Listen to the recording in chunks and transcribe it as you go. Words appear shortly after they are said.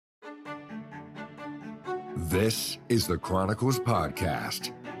This is the Chronicles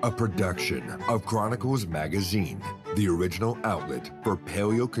Podcast, a production of Chronicles Magazine, the original outlet for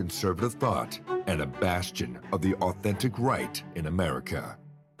paleoconservative thought and a bastion of the authentic right in America.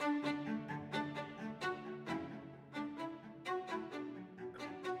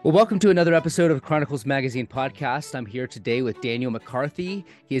 Well, welcome to another episode of Chronicles Magazine Podcast. I'm here today with Daniel McCarthy.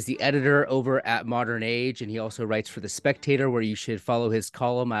 He is the editor over at Modern Age, and he also writes for The Spectator, where you should follow his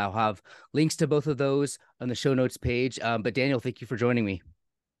column. I'll have links to both of those on the show notes page. But Daniel, thank you for joining me.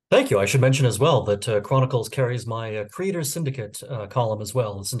 Thank you. I should mention as well that Chronicles carries my Creators Syndicate column as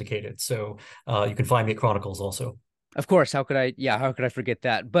well, syndicated. So you can find me at Chronicles also. Of course. How could I forget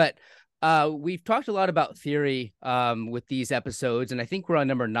that? But we've talked a lot about theory with these episodes, and I think we're on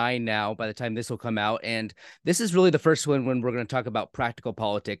number 9 now by the time this will come out. And this is really the first one when we're going to talk about practical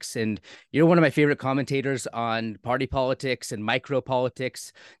politics. And you're one of my favorite commentators on party politics and micro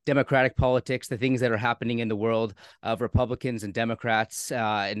politics, democratic politics, the things that are happening in the world of Republicans and Democrats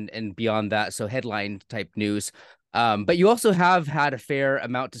and beyond that. So headline type news. But you also have had a fair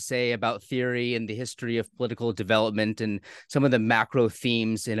amount to say about theory and the history of political development and some of the macro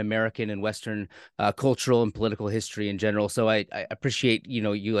themes in American and Western cultural and political history in general. So I appreciate,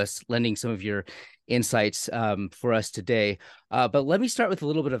 you lending some of your insights for us today. But let me start with a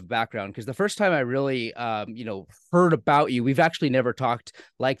little bit of background, because the first time I really, heard about you, we've actually never talked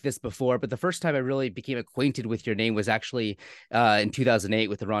like this before, but the first time I really became acquainted with your name was actually in 2008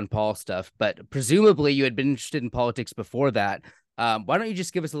 with the Ron Paul stuff. But presumably you had been interested in politics before that. Why don't you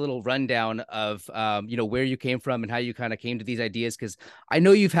just give us a little rundown of, where you came from and how you kind of came to these ideas? Because I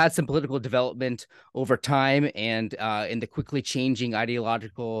know you've had some political development over time and in the quickly changing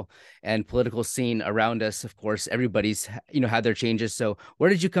ideological and political scene around us. Of course, everybody's, had their changes. So where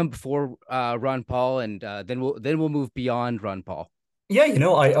did you come before Ron Paul? And then we'll move beyond Ron Paul. Yeah,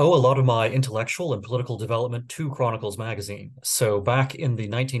 I owe a lot of my intellectual and political development to Chronicles Magazine. So back in the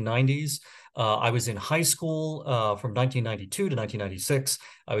 1990s, I was in high school from 1992 to 1996.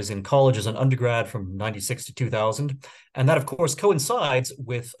 I was in college as an undergrad from 96 to 2000. And that, of course, coincides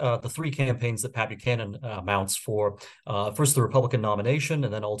with the 3 campaigns that Pat Buchanan mounts for first the Republican nomination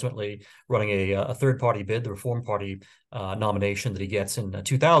and then ultimately running a third-party bid, the Reform Party nomination that he gets in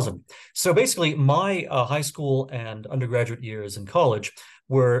 2000. So basically, my high school and undergraduate years in college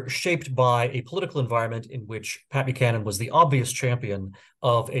were shaped by a political environment in which Pat Buchanan was the obvious champion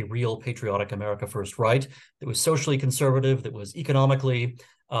of a real patriotic America First right that was socially conservative, that was economically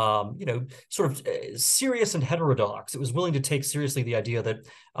sort of serious and heterodox. It was willing to take seriously the idea that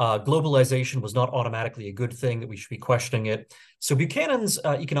globalization was not automatically a good thing, that we should be questioning it. So Buchanan's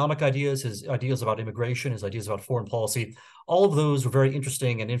economic ideas, his ideas about immigration, his ideas about foreign policy, all of those were very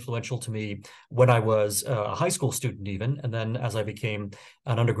interesting and influential to me when I was a high school student even, and then as I became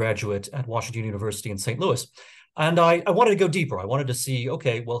an undergraduate at Washington University in St. Louis. And I wanted to go deeper. I wanted to see,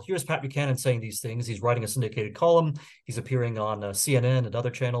 okay, well, here's Pat Buchanan saying these things. He's writing a syndicated column. He's appearing on CNN and other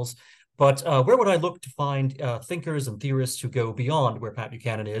channels. But where would I look to find thinkers and theorists who go beyond where Pat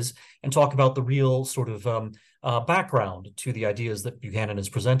Buchanan is and talk about the real sort of background to the ideas that Buchanan is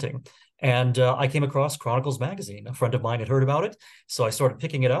presenting? And I came across Chronicles Magazine. A friend of mine had heard about it, so I started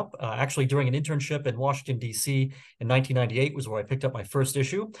picking it up. Actually, during an internship in Washington, D.C. in 1998 was where I picked up my first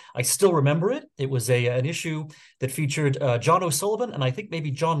issue. I still remember it. It was an issue that featured John O'Sullivan and I think maybe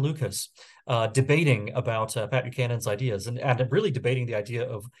John Lucas debating about Pat Buchanan's ideas and really debating the idea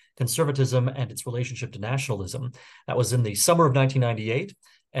of conservatism and its relationship to nationalism. That was in the summer of 1998.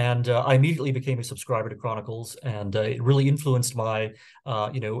 And I immediately became a subscriber to Chronicles, and it really influenced my,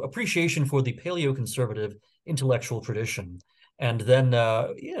 appreciation for the paleoconservative intellectual tradition. And then,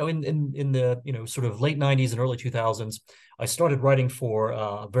 in the sort of late 90s and early 2000s, I started writing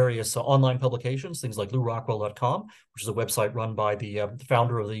for various online publications, things like LouRockwell.com, which is a website run by the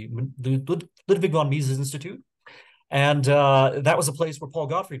founder of the Ludwig von Mises Institute. And that was a place where Paul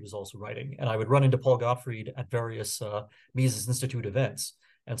Gottfried was also writing. And I would run into Paul Gottfried at various Mises Institute events.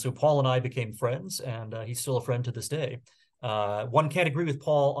 And so Paul and I became friends, and he's still a friend to this day. One can't agree with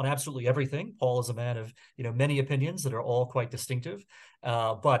Paul on absolutely everything. Paul is a man of, many opinions that are all quite distinctive.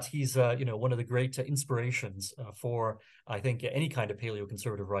 But he's, one of the great inspirations for, I think, any kind of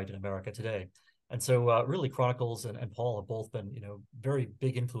paleoconservative right in America today. And so really Chronicles and Paul have both been, very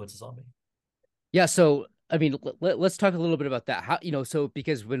big influences on me. Yeah. So, I mean, let's talk a little bit about that. How, so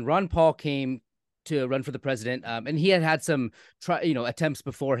because when Ron Paul came to run for the president. And he had some attempts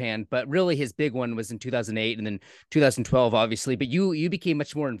beforehand, but really his big one was in 2008 and then 2012, obviously. But you became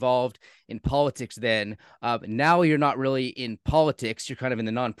much more involved in politics then. Now you're not really in politics. You're kind of in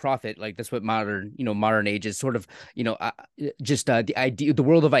the nonprofit. Like that's what modern age is sort of, just the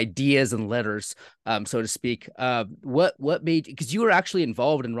world of ideas and letters, so to speak. What made, because you were actually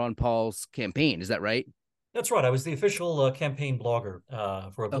involved in Ron Paul's campaign. Is that right? That's right. I was the official campaign blogger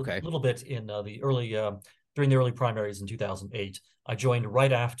for a Okay. little bit in the early during the early primaries in 2008. I joined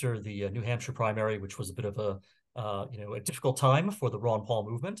right after the New Hampshire primary, which was a bit of a difficult time for the Ron Paul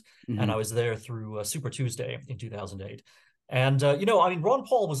movement, and Mm-hmm. I was there through Super Tuesday in 2008. And I mean, Ron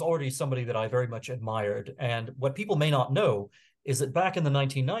Paul was already somebody that I very much admired. And what people may not know is that back in the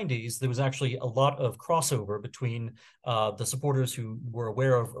 1990s, there was actually a lot of crossover between the supporters who were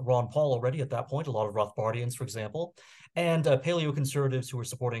aware of Ron Paul already at that point, a lot of Rothbardians, for example, and paleoconservatives who were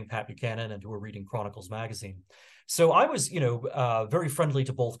supporting Pat Buchanan and who were reading Chronicles magazine. So I was, very friendly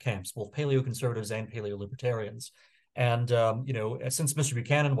to both camps, both paleoconservatives and paleolibertarians. And since Mr.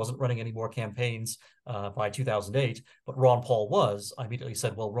 Buchanan wasn't running any more campaigns by 2008, but Ron Paul was, I immediately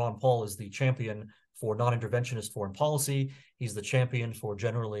said, well, Ron Paul is the champion for non-interventionist foreign policy. He's the champion for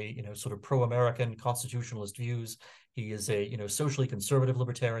generally, sort of pro-American constitutionalist views. He is a, socially conservative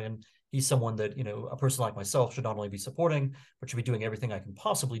libertarian. He's someone that, a person like myself should not only be supporting, but should be doing everything I can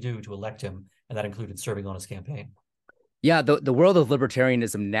possibly do to elect him. And that included serving on his campaign. Yeah, the world of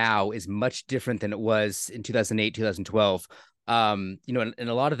libertarianism now is much different than it was in 2008, 2012. And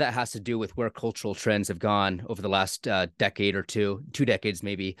a lot of that has to do with where cultural trends have gone over the last decade or two decades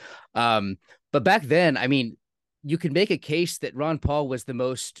maybe. But back then, I mean, you could make a case that Ron Paul was the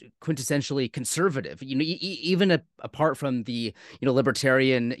most quintessentially conservative, even apart from the,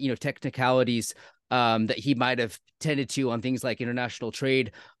 libertarian, technicalities that he might have tended to on things like international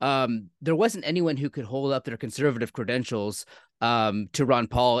trade. There wasn't anyone who could hold up their conservative credentials to Ron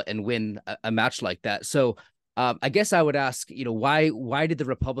Paul and win a match like that. So I guess I would ask, why did the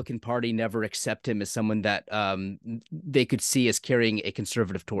Republican Party never accept him as someone that they could see as carrying a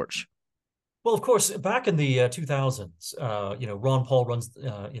conservative torch? Well, of course, back in the 2000s, Ron Paul runs,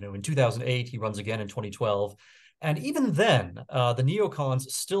 in 2008, he runs again in 2012. And even then, the neocons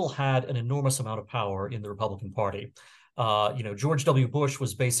still had an enormous amount of power in the Republican Party. George W. Bush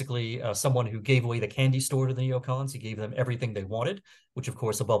was basically someone who gave away the candy store to the neocons. He gave them everything they wanted, which, of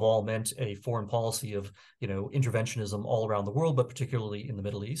course, above all meant a foreign policy of, interventionism all around the world, but particularly in the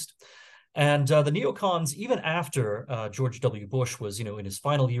Middle East. And the neocons, even after George W. Bush was, in his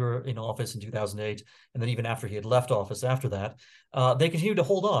final year in office in 2008, and then even after he had left office after that, they continued to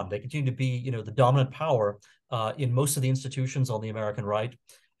hold on. They continued to be, the dominant power in most of the institutions on the American right,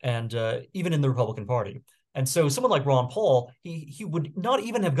 and even in the Republican Party. And so someone like Ron Paul, he would not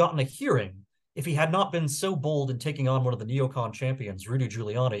even have gotten a hearing if he had not been so bold in taking on one of the neocon champions, Rudy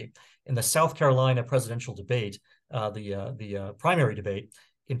Giuliani, in the South Carolina presidential debate, the primary debate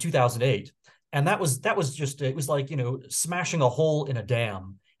in 2008. And that was just, it was like, smashing a hole in a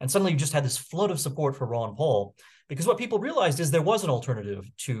dam. And suddenly you just had this flood of support for Ron Paul, because what people realized is there was an alternative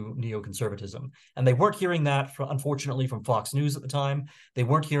to neoconservatism. And they weren't hearing that, unfortunately, from Fox News at the time. They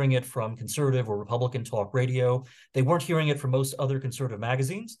weren't hearing it from conservative or Republican talk radio. They weren't hearing it from most other conservative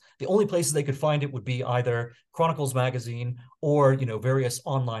magazines. The only places they could find it would be either Chronicles magazine or, various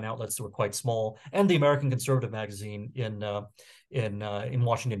online outlets that were quite small, and the American Conservative magazine in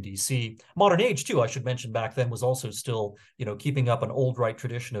Washington, D.C. Modern Age, too, I should mention, back then was also still, keeping up an old right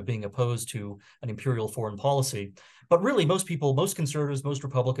tradition of being opposed to an imperial foreign policy. But really, most people, most conservatives, most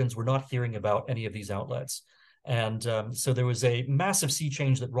Republicans were not hearing about any of these outlets. And so there was a massive sea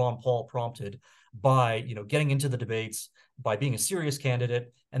change that Ron Paul prompted by, getting into the debates, by being a serious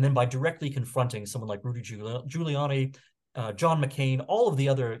candidate, and then by directly confronting someone like Rudy Giuliani, John McCain, all of the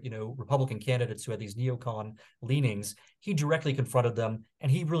other, Republican candidates who had these neocon leanings. He directly confronted them, and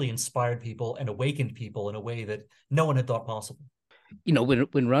he really inspired people and awakened people in a way that no one had thought possible.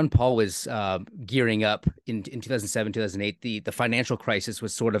 When Ron Paul was gearing up in 2007, 2008, the financial crisis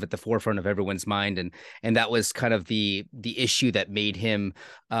was sort of at the forefront of everyone's mind, and that was kind of the issue that made him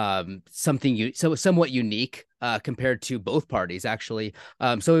somewhat unique compared to both parties, actually.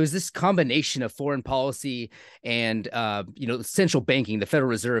 So it was this combination of foreign policy and central banking, the Federal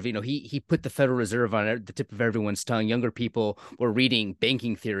Reserve. He put the Federal Reserve on the tip of everyone's tongue. Younger people were reading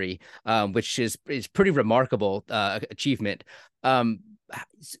banking theory, which is pretty remarkable achievement.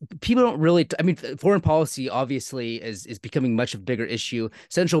 People don't really, I mean, foreign policy obviously is becoming much of a bigger issue.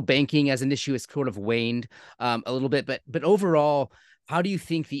 Central banking as an issue has sort of waned a little bit, but overall, how do you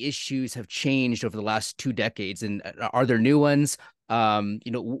think the issues have changed over the last 2 decades? And are there new ones?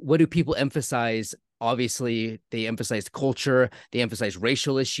 What do people emphasize? Obviously, they emphasize culture, they emphasize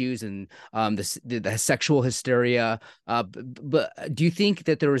racial issues and the sexual hysteria. But do you think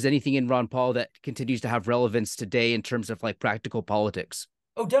that there was anything in Ron Paul that continues to have relevance today in terms of like practical politics?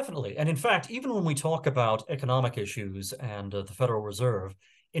 Oh, definitely. And in fact, even when we talk about economic issues and the Federal Reserve,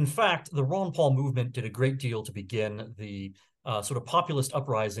 in fact, the Ron Paul movement did a great deal to begin the sort of populist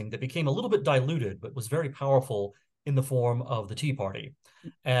uprising that became a little bit diluted, but was very powerful in the form of the Tea Party.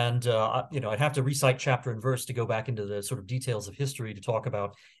 And, I'd have to recite chapter and verse to go back into the sort of details of history to talk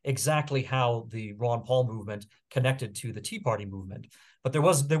about exactly how the Ron Paul movement connected to the Tea Party movement. But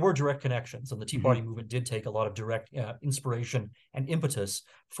there were direct connections, and the Tea Party movement did take a lot of direct inspiration and impetus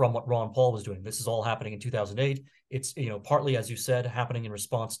from what Ron Paul was doing. This is all happening in 2008. It's, partly, as you said, happening in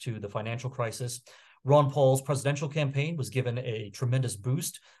response to the financial crisis. Ron Paul's presidential campaign was given a tremendous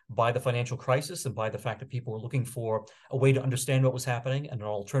boost by the financial crisis and by the fact that people were looking for a way to understand what was happening and an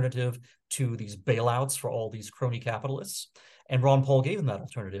alternative to these bailouts for all these crony capitalists. And Ron Paul gave them that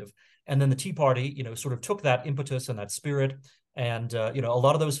alternative. And then the Tea Party, sort of took that impetus and that spirit. And, a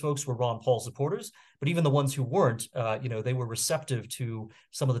lot of those folks were Ron Paul supporters, but even the ones who weren't, they were receptive to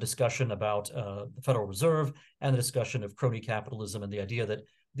some of the discussion about the Federal Reserve and the discussion of crony capitalism and the idea that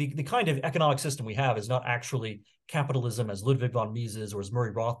the kind of economic system we have is not actually capitalism as Ludwig von Mises or as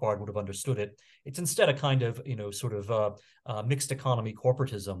Murray Rothbard would have understood it. It's instead a kind of, mixed economy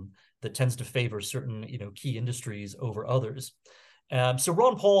corporatism that tends to favor certain, key industries over others. So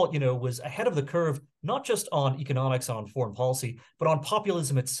Ron Paul, was ahead of the curve, not just on economics and on foreign policy, but on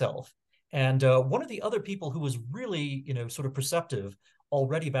populism itself. And one of the other people who was really, sort of perceptive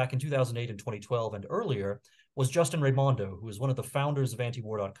already back in 2008 and 2012 and earlier was Justin Raimondo, who was one of the founders of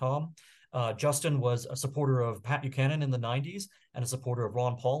antiwar.com. Justin was a supporter of Pat Buchanan in the 90s and a supporter of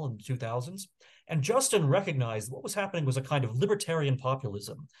Ron Paul in the 2000s. And Justin recognized what was happening was a kind of libertarian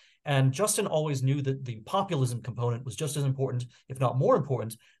populism. And Justin always knew that the populism component was just as important, if not more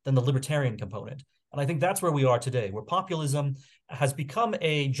important, than the libertarian component. And I think that's where we are today, where populism has become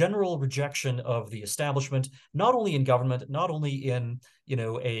a general rejection of the establishment, not only in government, not only in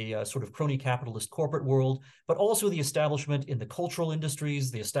a sort of crony capitalist corporate world, but also the establishment in the cultural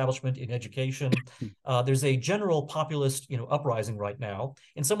industries, the establishment in education. There's a general populist uprising right now.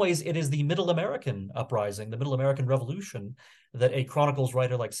 In some ways, it is the Middle American uprising, the Middle American Revolution that a Chronicles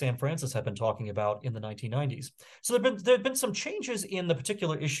writer like Sam Francis had been talking about in the 1990s. So there have been some changes in the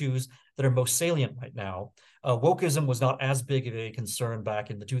particular issues that are most salient right now. Wokeism was not as big of a concern back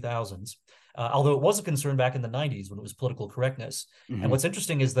in the 2000s, although it was a concern back in the 90s when it was political correctness. And what's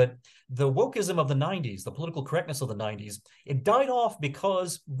interesting is that the wokeism of the 90s, the political correctness of the 90s, it died off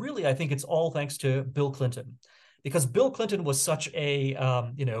because really I think it's all thanks to Bill Clinton. Because Bill Clinton was such a,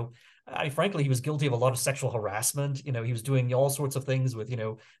 frankly, he was guilty of a lot of sexual harassment. He was doing all sorts of things with,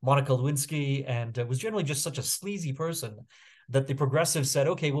 Monica Lewinsky, and was generally just such a sleazy person that the progressives said,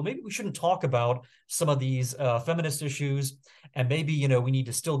 okay, well, maybe we shouldn't talk about some of these feminist issues. And maybe, we need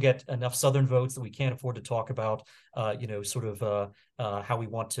to still get enough Southern votes that we can't afford to talk about, how we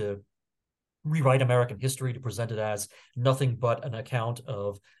want to rewrite American history to present it as nothing but an account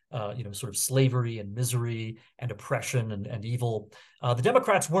of, sort of slavery and misery and oppression and evil. The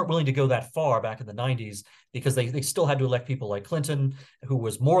Democrats weren't willing to go that far back in the 90s because they still had to elect people like Clinton, who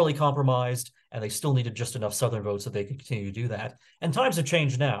was morally compromised, and they still needed just enough Southern votes that they could continue to do that. And times have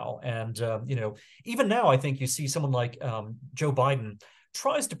changed now. And, even now, I think you see someone like Joe Biden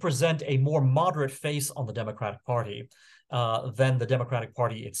tries to present a more moderate face on the Democratic Party than the Democratic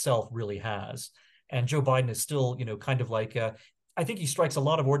Party itself really has. And Joe Biden is still, kind of like, I think he strikes a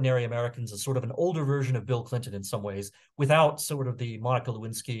lot of ordinary Americans as sort of an older version of Bill Clinton in some ways, without sort of the Monica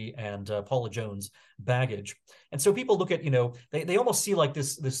Lewinsky and Paula Jones baggage. And so people look at, they almost see like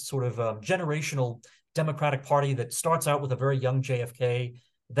this sort of generational Democratic Party that starts out with a very young JFK.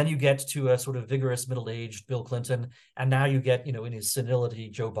 Then you get to a sort of vigorous middle-aged Bill Clinton, and now you get, in his senility,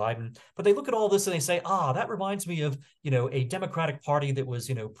 Joe Biden. But they look at all this and they say, that reminds me of, a Democratic Party that was,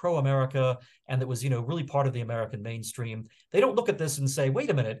 pro-America and that was, really part of the American mainstream. They don't look at this and say, wait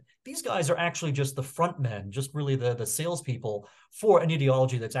a minute, these guys are actually just the front men, just really the salespeople for an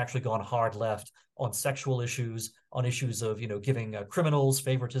ideology that's actually gone hard left on sexual issues, on issues of, giving criminals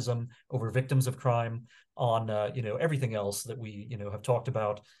favoritism over victims of crime, on, everything else that we, have talked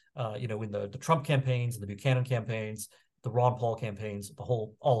about, in the Trump campaigns and the Buchanan campaigns, the Ron Paul campaigns,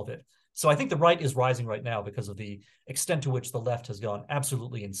 all of it. So I think the right is rising right now because of the extent to which the left has gone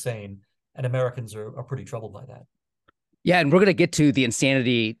absolutely insane, and Americans are pretty troubled by that. Yeah, and we're going to get to the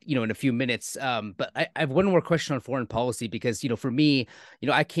insanity, in a few minutes. But I have one more question on foreign policy because, for me,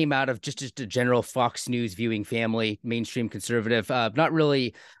 I came out of just a general Fox News viewing family, mainstream conservative, not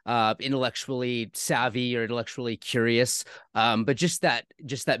really intellectually savvy or intellectually curious, but just that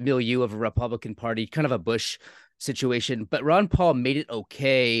milieu of a Republican Party, kind of a Bush situation. But Ron Paul made it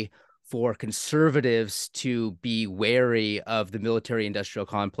okay for conservatives to be wary of the military industrial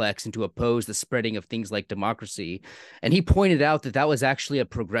complex and to oppose the spreading of things like democracy. And he pointed out that that was actually a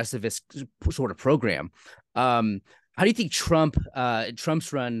progressivist sort of program. How do you think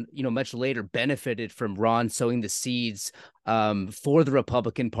Trump's run, much later benefited from Ron sowing the seeds for the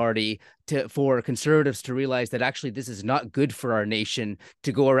Republican Party for conservatives to realize that actually this is not good for our nation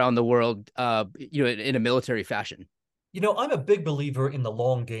to go around the world, in a military fashion? I'm a big believer in the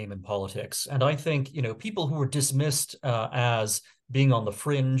long game in politics. And I think, people who were dismissed as being on the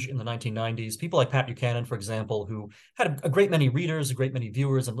fringe in the 1990s, people like Pat Buchanan, for example, who had a great many readers, a great many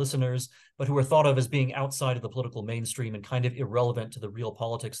viewers and listeners, but who were thought of as being outside of the political mainstream and kind of irrelevant to the real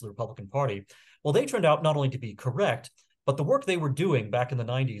politics of the Republican Party. Well, they turned out not only to be correct, but the work they were doing back in the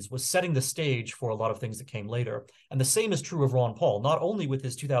 90s was setting the stage for a lot of things that came later. And the same is true of Ron Paul, not only with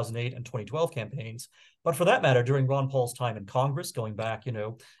his 2008 and 2012 campaigns, but for that matter, during Ron Paul's time in Congress, going back, to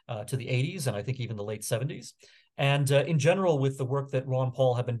the 80s and I think even the late 70s. And in general, with the work that Ron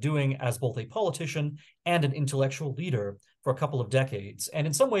Paul had been doing as both a politician and an intellectual leader for a couple of decades. And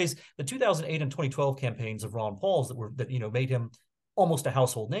in some ways, the 2008 and 2012 campaigns of Ron Paul's that made him almost a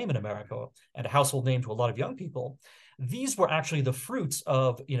household name in America and a household name to a lot of young people. These were actually the fruits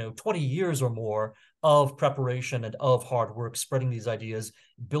of 20 years or more of preparation and of hard work, spreading these ideas,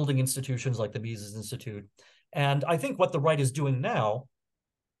 building institutions like the Mises Institute. And I think what the right is doing now,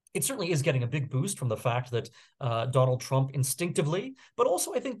 it certainly is getting a big boost from the fact that Donald Trump instinctively, but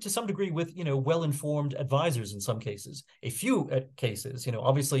also I think to some degree with well-informed advisors in some cases, a few cases.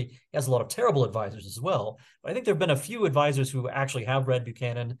 Obviously he has a lot of terrible advisors as well, but I think there have been a few advisors who actually have read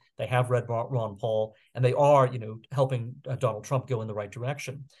Buchanan, they have read Ron Paul, and they are helping Donald Trump go in the right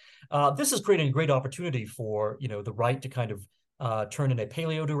direction. This is creating a great opportunity for the right to kind of turn in a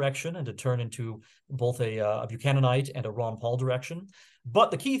paleo direction and to turn into both a Buchananite and a Ron Paul direction.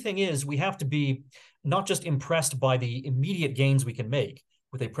 But the key thing is we have to be not just impressed by the immediate gains we can make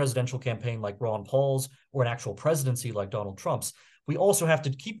with a presidential campaign like Ron Paul's or an actual presidency like Donald Trump's. We also have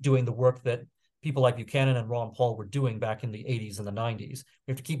to keep doing the work that people like Buchanan and Ron Paul were doing back in the 80s and the 90s.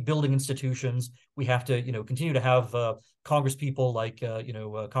 We have to keep building institutions. We have to, continue to have Congress people like,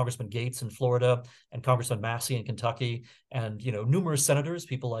 Congressman Gates in Florida and Congressman Massey in Kentucky, and, numerous senators,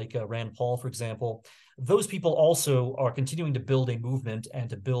 people like Rand Paul, for example. Those people also are continuing to build a movement and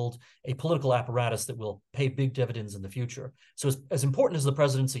to build a political apparatus that will pay big dividends in the future. So as important as the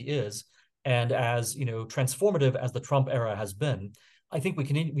presidency is, and as transformative as the Trump era has been, I think we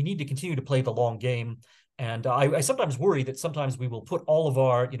need to continue to play the long game. And I sometimes worry that sometimes we will put all of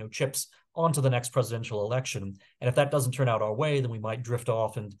our chips onto the next presidential election. And if that doesn't turn out our way, then we might drift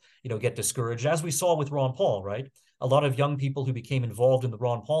off and get discouraged, as we saw with Ron Paul, right? A lot of young people who became involved in the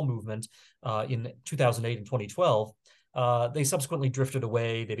Ron Paul movement in 2008 and 2012, they subsequently drifted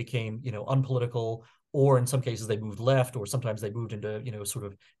away. They became unpolitical, or in some cases they moved left, or sometimes they moved into sort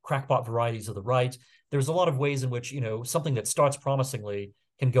of crackpot varieties of the right. There's a lot of ways in which something that starts promisingly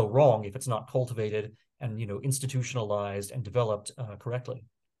can go wrong if it's not cultivated and institutionalized and developed correctly.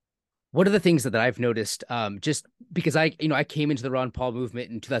 One of the things that I've noticed, just because I came into the Ron Paul movement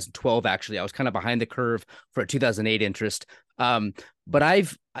in 2012. Actually, I was kind of behind the curve for a 2008 interest. But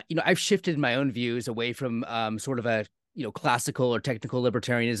I've shifted my own views away from sort of a classical or technical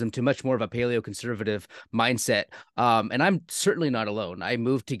libertarianism to much more of a paleoconservative mindset. And I'm certainly not alone. I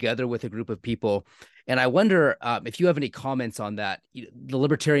moved together with a group of people, and I wonder if you have any comments on that. The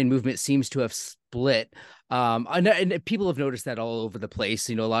libertarian movement seems to have split. And people have noticed that all over the place.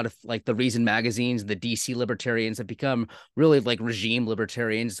 A lot of like the Reason magazines, the DC libertarians have become really like regime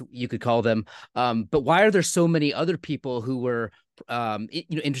libertarians, you could call them. But why are there so many other people who were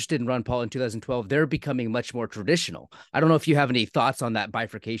interested in Ron Paul in 2012? They're becoming much more traditional. I don't know if you have any thoughts on that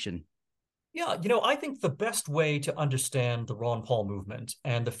bifurcation. Yeah, I think the best way to understand the Ron Paul movement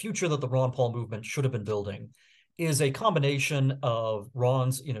and the future that the Ron Paul movement should have been building is a combination of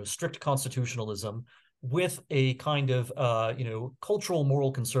Ron's, strict constitutionalism with a kind of, cultural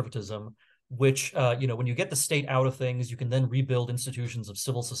moral conservatism, which, when you get the state out of things, you can then rebuild institutions of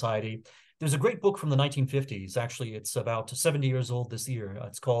civil society. There's a great book from the 1950s. Actually, it's about 70 years old this year.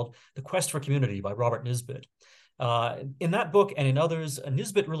 It's called The Quest for Community by Robert Nisbet. In that book and in others,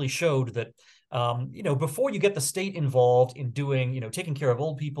 Nisbet really showed that before you get the state involved in doing, taking care of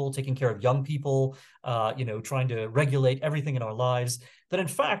old people, taking care of young people, trying to regulate everything in our lives, that in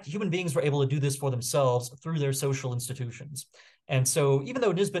fact, human beings were able to do this for themselves through their social institutions. And so even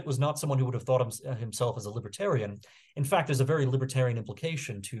though Nisbet was not someone who would have thought of himself as a libertarian, in fact, there's a very libertarian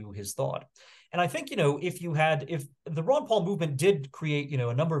implication to his thought. And I think, if the Ron Paul movement did create,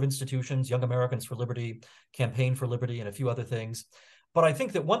 a number of institutions, Young Americans for Liberty, Campaign for Liberty, and a few other things. But I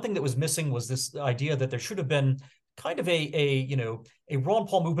think that one thing that was missing was this idea that there should have been kind of a Ron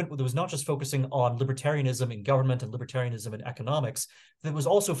Paul movement that was not just focusing on libertarianism in government and libertarianism in economics, that was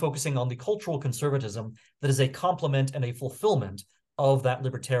also focusing on the cultural conservatism that is a complement and a fulfillment of that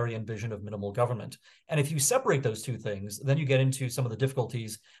libertarian vision of minimal government. And if you separate those two things, then you get into some of the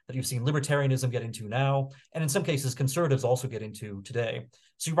difficulties that you've seen libertarianism get into now, and in some cases, conservatives also get into today.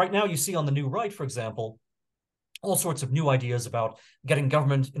 So right now you see on the new right, for example, all sorts of new ideas about getting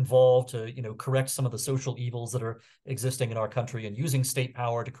government involved to, correct some of the social evils that are existing in our country and using state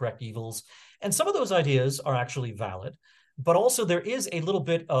power to correct evils. And some of those ideas are actually valid. But also there is a little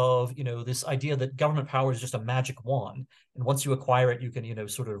bit of, this idea that government power is just a magic wand. And once you acquire it, you can,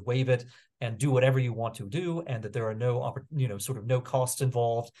 sort of wave it and do whatever you want to do, and that there are no, sort of no costs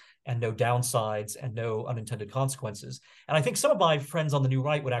involved and no downsides and no unintended consequences. And I think some of my friends on the new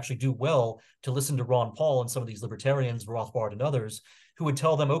right would actually do well to listen to Ron Paul and some of these libertarians, Rothbard and others, who would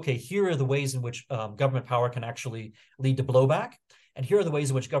tell them, okay, here are the ways in which government power can actually lead to blowback. And here are the ways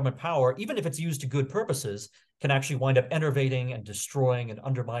in which government power, even if it's used to good purposes, can actually wind up enervating and destroying and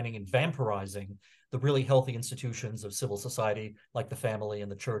undermining and vampirizing the really healthy institutions of civil society, like the family and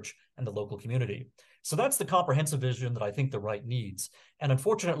the church and the local community. So that's the comprehensive vision that I think the right needs. And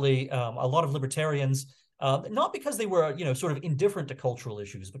unfortunately, a lot of libertarians, not because they were, sort of indifferent to cultural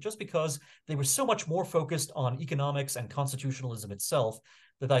issues, but just because they were so much more focused on economics and constitutionalism itself,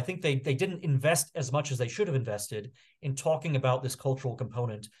 that I think they didn't invest as much as they should have invested in talking about this cultural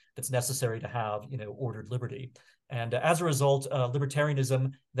component that's necessary to have, ordered liberty. And as a result,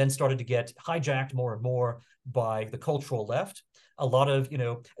 libertarianism then started to get hijacked more and more by the cultural left. A lot of,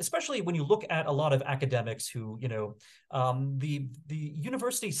 especially when you look at a lot of academics who, the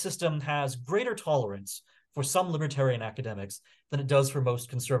university system has greater tolerance for some libertarian academics than it does for most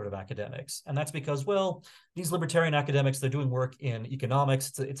conservative academics. And that's because, well, these libertarian academics, they're doing work in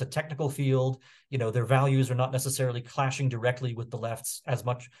economics. It's a technical field. Their values are not necessarily clashing directly with the left's as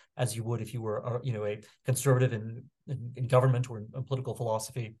much as you would if you were, a conservative in government or in political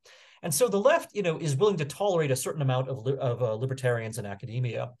philosophy. And so the left, is willing to tolerate a certain amount of libertarians in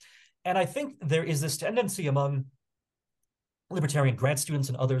academia. And I think there is this tendency among libertarian grad students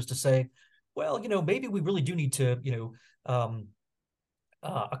and others to say, well, maybe we really do need to,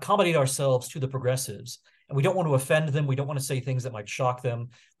 accommodate ourselves to the progressives. And we don't want to offend them. We don't want to say things that might shock them.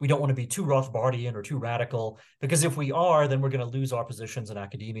 We don't want to be too Rothbardian or too radical, because if we are, then we're going to lose our positions in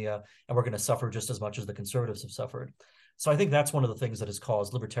academia, and we're going to suffer just as much as the conservatives have suffered. So I think that's one of the things that has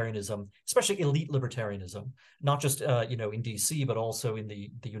caused libertarianism, especially elite libertarianism, not just, in DC, but also in the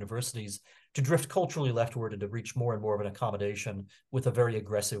universities, to drift culturally leftward and to reach more and more of an accommodation with a very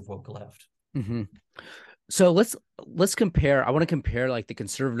aggressive woke left. Mm-hmm. So let's compare. I want to compare like the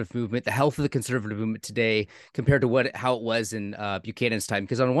conservative movement, the health of the conservative movement today compared to how it was in Buchanan's time.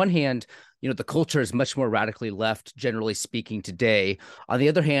 Because on one hand, the culture is much more radically left, generally speaking, today. On the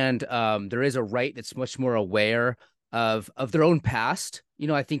other hand, there is a right that's much more aware of their own past.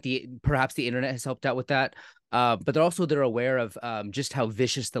 I think perhaps the internet has helped out with that. But they're aware of just how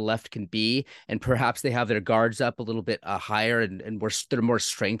vicious the left can be, and perhaps they have their guards up a little bit higher, and they're more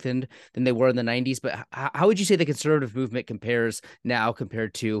strengthened than they were in the 90s. But how would you say the conservative movement compares now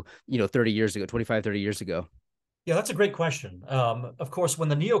compared to 30 years ago, 25, 30 years ago? Yeah, that's a great question. Of course, when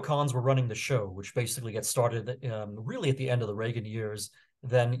the neocons were running the show, which basically gets started really at the end of the Reagan years,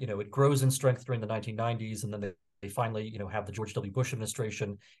 then it grows in strength during the 1990s, and then they finally, have the George W. Bush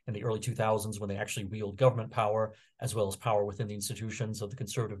administration in the early 2000s when they actually wield government power as well as power within the institutions of the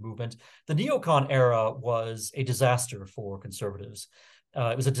conservative movement. The neocon era was a disaster for conservatives.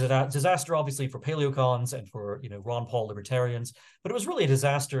 It was a disaster, obviously, for paleocons and for, Ron Paul libertarians, but it was really a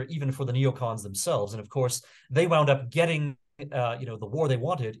disaster even for the neocons themselves. And of course, they wound up getting the war they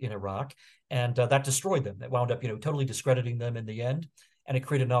wanted in Iraq, and that destroyed them. It wound up, totally discrediting them in the end. And it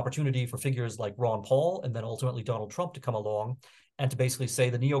created an opportunity for figures like Ron Paul and then ultimately Donald Trump to come along and to basically say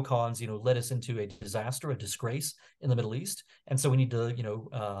the neocons, led us into a disaster, a disgrace in the Middle East. And so we need to,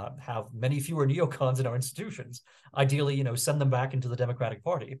 have many fewer neocons in our institutions. Ideally, send them back into the Democratic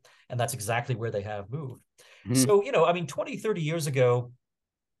Party. And that's exactly where they have moved. Mm-hmm. So, 20, 30 years ago,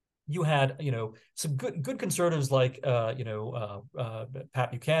 you had, some good conservatives like,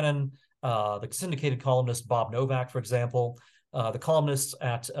 Pat Buchanan, the syndicated columnist Bob Novak, for example, the columnists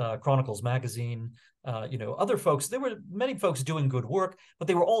at Chronicles Magazine, other folks. There were many folks doing good work, but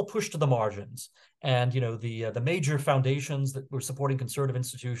they were all pushed to the margins. And the major foundations that were supporting conservative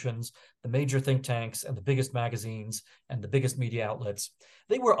institutions, the major think tanks, and the biggest magazines and the biggest media outlets,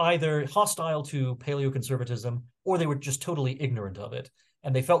 they were either hostile to paleoconservatism or they were just totally ignorant of it.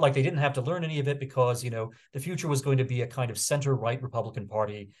 And they felt like they didn't have to learn any of it because, the future was going to be a kind of center-right Republican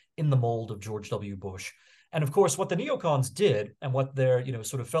Party in the mold of George W. Bush. And of course, what the neocons did and what their,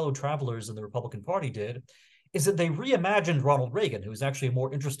 sort of fellow travelers in the Republican Party did is that they reimagined Ronald Reagan, who is actually a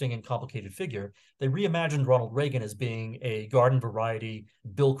more interesting and complicated figure. They reimagined Ronald Reagan as being a garden variety,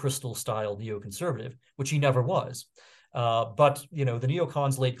 Bill Kristol style neoconservative, which he never was. But the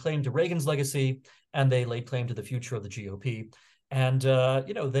neocons laid claim to Reagan's legacy, and they laid claim to the future of the GOP. And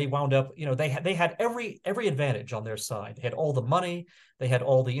they wound up, they had every advantage on their side. They had all the money, they had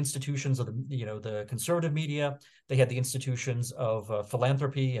all the institutions of the conservative media, they had the institutions of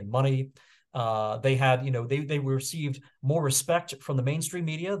philanthropy and money. They had, they received more respect from the mainstream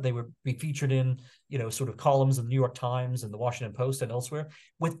media. They would be featured in, sort of columns in the New York Times and the Washington Post and elsewhere.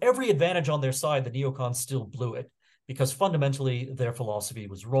 With every advantage on their side, the neocons still blew it because fundamentally their philosophy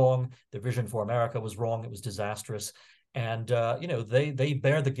was wrong. Their vision for America was wrong. It was disastrous. And, they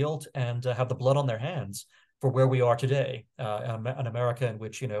bear the guilt and have the blood on their hands for where we are today, an America in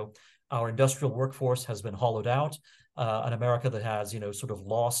which, our industrial workforce has been hollowed out, an America that has, sort of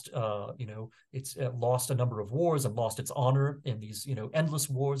lost, it's lost a number of wars and lost its honor in these, endless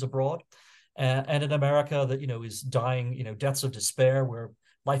wars abroad, and an America that, is dying, deaths of despair where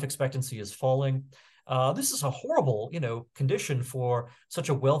life expectancy is falling. This is a horrible, condition for such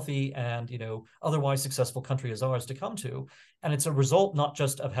a wealthy and, otherwise successful country as ours to come to. And it's a result not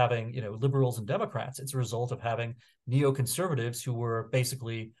just of having, liberals and Democrats. It's a result of having neoconservatives who were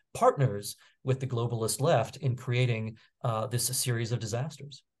basically partners with the globalist left in creating this series of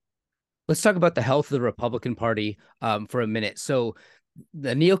disasters. Let's talk about the health of the Republican Party for a minute. So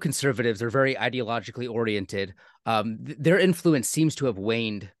the neoconservatives are very ideologically oriented. Their influence seems to have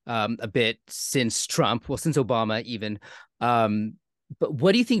waned a bit since Trump, since Obama even. But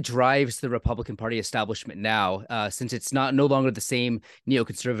what do you think drives the Republican Party establishment now, since it's no longer the same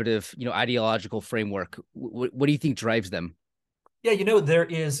neoconservative, ideological framework? What do you think drives them? Yeah, there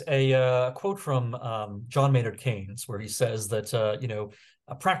is a quote from John Maynard Keynes where he says that,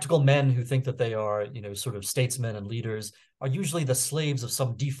 practical men who think that they are, sort of statesmen and leaders are usually the slaves of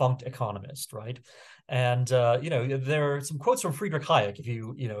some defunct economist, right? And, there are some quotes from Friedrich Hayek. If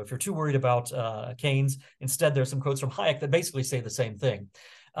you're too worried about Keynes, instead, there's some quotes from Hayek that basically say the same thing.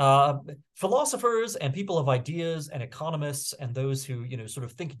 Philosophers and people of ideas and economists and those who, sort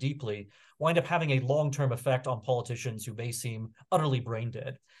of think deeply wind up having a long-term effect on politicians who may seem utterly brain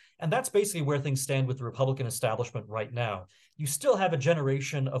dead. And that's basically where things stand with the Republican establishment right now. You still have a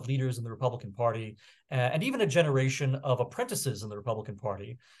generation of leaders in the Republican Party and even a generation of apprentices in the Republican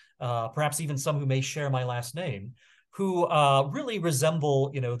Party, perhaps even some who may share my last name, who really resemble,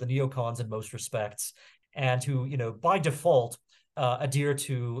 the neocons in most respects and who, by default, adhere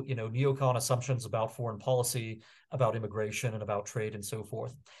to, neocon assumptions about foreign policy, about immigration, and about trade, and so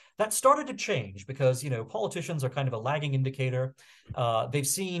forth. That started to change because, politicians are kind of a lagging indicator. They've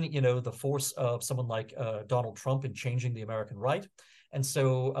seen, the force of someone like Donald Trump in changing the American right. And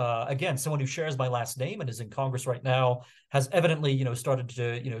so, again, someone who shares my last name and is in Congress right now has evidently, started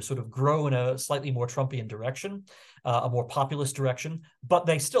to, sort of grow in a slightly more Trumpian direction, a more populist direction, but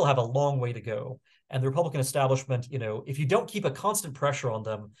they still have a long way to go. And the Republican establishment, if you don't keep a constant pressure on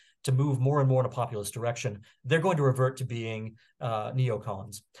them to move more and more in a populist direction, they're going to revert to being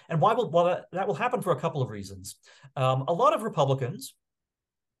neocons. And why will that will happen for a couple of reasons. A lot of Republicans,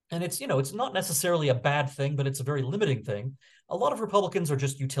 and it's not necessarily a bad thing, but it's a very limiting thing. A lot of Republicans are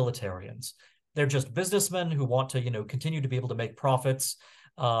just utilitarians. They're just businessmen who want to, continue to be able to make profits.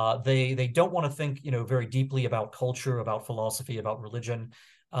 They don't want to think, very deeply about culture, about philosophy, about religion.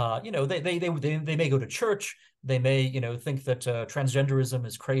 They may go to church. They may, think that transgenderism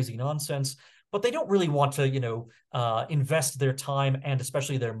is crazy nonsense, but they don't really want to, invest their time and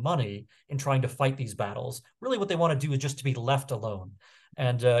especially their money in trying to fight these battles. Really, what they want to do is just to be left alone.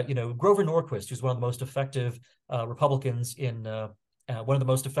 And, Grover Norquist, who's one of the most effective Republicans in one of the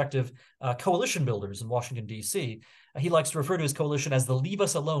most effective coalition builders in Washington, D.C., he likes to refer to his coalition as the Leave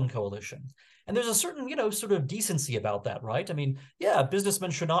Us Alone coalition. And there's a certain, sort of decency about that, right? I mean, yeah,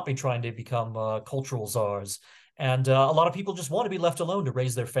 businessmen should not be trying to become cultural czars. And a lot of people just want to be left alone to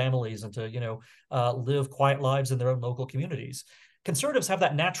raise their families and to, live quiet lives in their own local communities. conservatives have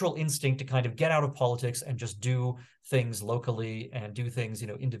that natural instinct to kind of get out of politics and just do things locally and do things,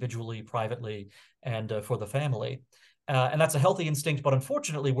 individually, privately, and for the family. And that's a healthy instinct, but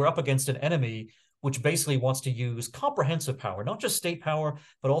unfortunately, we're up against an enemy which basically wants to use comprehensive power, not just state power,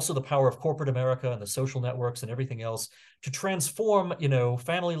 but also the power of corporate America and the social networks and everything else to transform,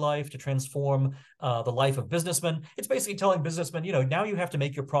 family life, to transform the life of businessmen. It's basically telling businessmen, now you have to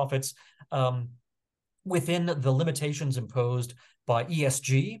make your profits within the limitations imposed by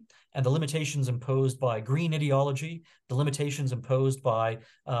ESG and the limitations imposed by green ideology, the limitations imposed by,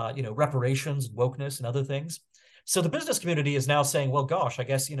 reparations, wokeness, and other things. So the business community is now saying, well, gosh, I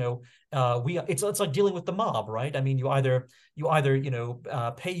guess, it's like dealing with the mob, right? I mean, you either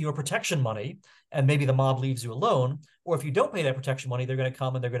pay your protection money and maybe the mob leaves you alone, or if you don't pay that protection money, they're going to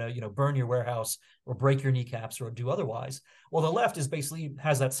come and they're going to, burn your warehouse or break your kneecaps or do otherwise. Well, the left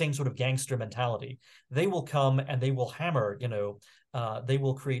has that same sort of gangster mentality. They will come and they will hammer, they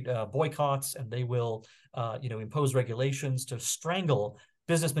will create boycotts, and they will, impose regulations to strangle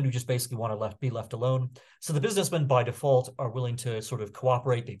businessmen who just basically want to be left alone. So the businessmen by default are willing to sort of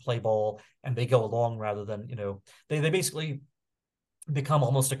cooperate, they play ball, and they go along rather than, they basically become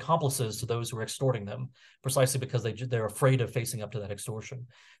almost accomplices to those who are extorting them, precisely because they're afraid of facing up to that extortion.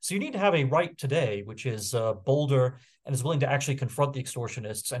 So you need to have a right today, which is bolder and is willing to actually confront the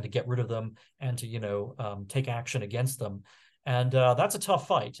extortionists and to get rid of them and to, take action against them. And that's a tough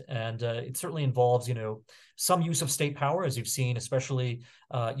fight. And it certainly involves, some use of state power, as you've seen, especially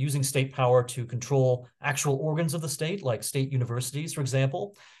using state power to control actual organs of the state, like state universities, for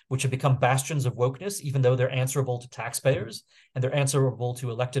example, which have become bastions of wokeness, even though they're answerable to taxpayers and they're answerable to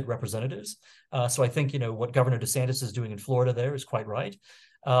elected representatives. So I think, what Governor DeSantis is doing in Florida there is quite right.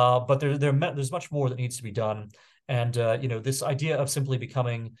 But there's much more that needs to be done. And, this idea of simply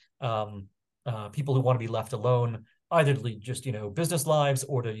becoming people who want to be left alone, either to lead just, business lives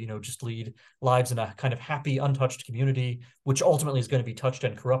or to, just lead lives in a kind of happy, untouched community, which ultimately is going to be touched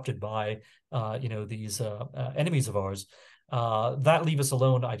and corrupted by, these enemies of ours. That leave us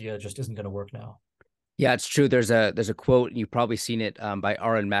alone idea just isn't going to work now. Yeah, it's true. There's a quote, and you've probably seen it by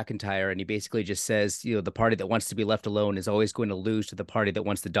Aaron McIntyre, and he basically just says, the party that wants to be left alone is always going to lose to the party that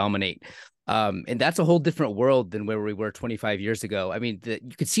wants to dominate. And that's a whole different world than where we were 25 years ago. I mean,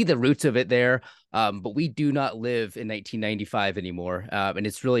 you could see the roots of it there, but we do not live in 1995 anymore, and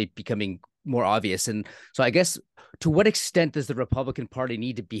it's really becoming more obvious. And so I guess, to what extent does the Republican Party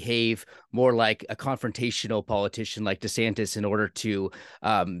need to behave more like a confrontational politician like DeSantis in order to,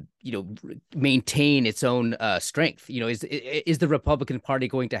 maintain its own strength? Is the Republican Party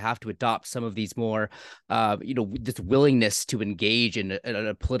going to have to adopt some of these more, this willingness to engage in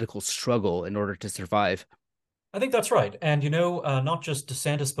a political struggle in order to survive? I think that's right. And, not just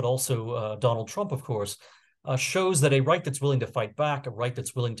DeSantis, but also Donald Trump, of course, shows that a right that's willing to fight back, a right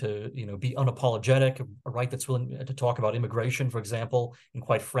that's willing to, be unapologetic, a right that's willing to talk about immigration, for example, in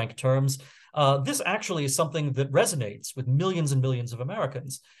quite frank terms. This actually is something that resonates with millions and millions of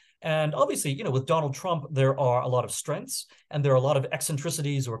Americans. And obviously, with Donald Trump, there are a lot of strengths and there are a lot of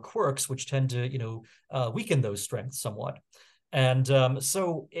eccentricities or quirks which tend to, weaken those strengths somewhat. And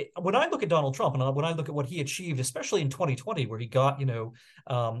when I look at Donald Trump and when I look at what he achieved, especially in 2020, where he got,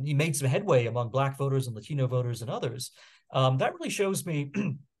 he made some headway among Black voters and Latino voters and others, that really shows me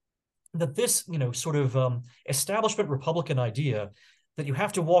that this, sort of establishment Republican idea that you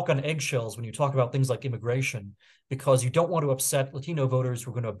have to walk on eggshells when you talk about things like immigration, because you don't want to upset Latino voters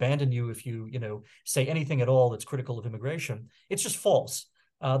who are going to abandon you if you, say anything at all that's critical of immigration. It's just false.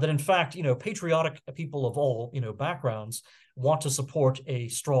 That in fact, patriotic people of all, backgrounds want to support a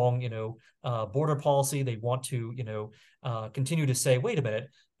strong, border policy. They want to, continue to say, wait a minute,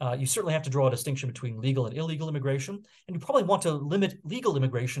 you certainly have to draw a distinction between legal and illegal immigration, and you probably want to limit legal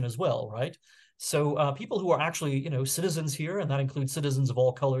immigration as well, right? So people who are actually, citizens here, and that includes citizens of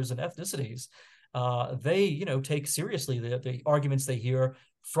all colors and ethnicities, they, take seriously the arguments they hear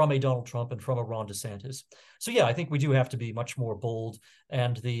from a Donald Trump and from a Ron DeSantis. So yeah, I think we do have to be much more bold,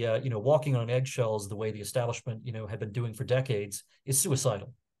 and the walking on eggshells the way the establishment had been doing for decades is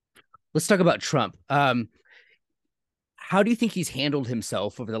suicidal. Let's talk about Trump. How do you think he's handled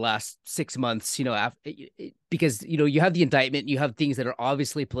himself over the last 6 months? Because you have the indictment, you have things that are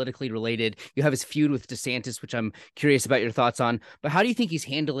obviously politically related. You have his feud with DeSantis, which I'm curious about your thoughts on. But how do you think he's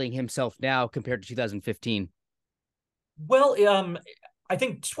handling himself now compared to 2015? Well, I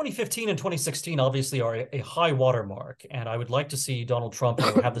think 2015 and 2016 obviously are a high watermark, and I would like to see Donald Trump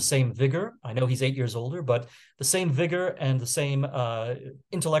have the same vigor. I know he's 8 years older, but the same vigor and the same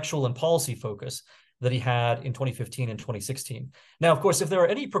intellectual and policy focus that he had in 2015 and 2016. Now, of course, if there are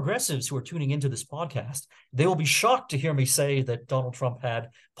any progressives who are tuning into this podcast, they will be shocked to hear me say that Donald Trump had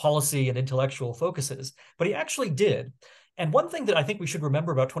policy and intellectual focuses, but he actually did. And one thing that I think we should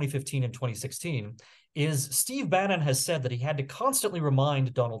remember about 2015 and 2016 is Steve Bannon has said that he had to constantly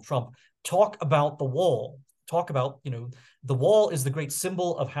remind Donald Trump, talk about the wall, talk about, the wall is the great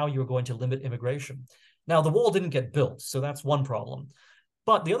symbol of how you're going to limit immigration. Now, the wall didn't get built, so that's one problem.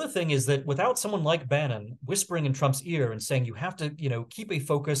 But the other thing is that without someone like Bannon whispering in Trump's ear and saying you have to, keep a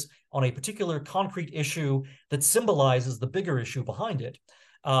focus on a particular concrete issue that symbolizes the bigger issue behind it,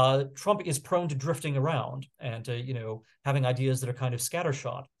 Trump is prone to drifting around and, having ideas that are kind of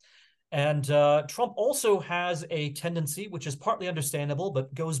scattershot. And Trump also has a tendency, which is partly understandable,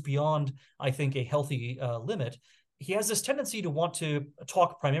 but goes beyond, I think, a healthy limit. He has this tendency to want to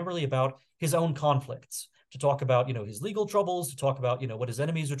talk primarily about his own conflicts, to talk about, his legal troubles, to talk about, what his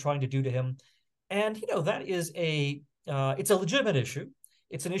enemies are trying to do to him. And, that is it's a legitimate issue.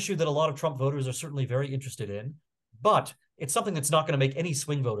 It's an issue that a lot of Trump voters are certainly very interested in, but it's something that's not going to make any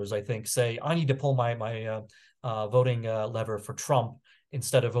swing voters, I think, say, I need to pull my voting lever for Trump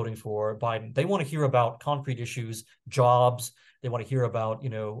instead of voting for Biden. They want to hear about concrete issues, jobs. They want to hear about,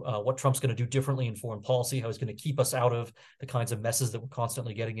 what Trump's going to do differently in foreign policy, how he's going to keep us out of the kinds of messes that we're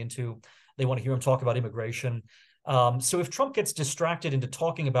constantly getting into. They want to hear him talk about immigration. So if Trump gets distracted into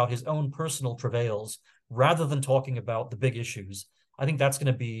talking about his own personal travails rather than talking about the big issues, I think that's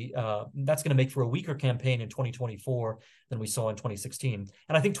going to make for a weaker campaign in 2024 than we saw in 2016.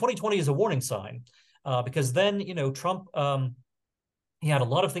 And I think 2020 is a warning sign because then, Trump, he had a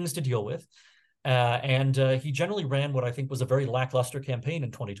lot of things to deal with. And he generally ran what I think was a very lackluster campaign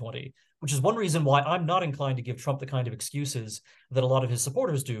in 2020, which is one reason why I'm not inclined to give Trump the kind of excuses that a lot of his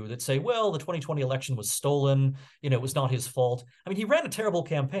supporters do that say, well, the 2020 election was stolen, it was not his fault. I mean, he ran a terrible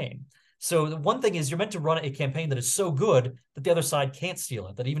campaign. So the one thing is you're meant to run a campaign that is so good that the other side can't steal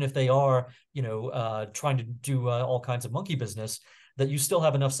it, that even if they are, trying to do all kinds of monkey business, that you still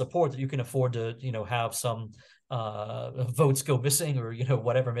have enough support that you can afford to, have some votes go missing or,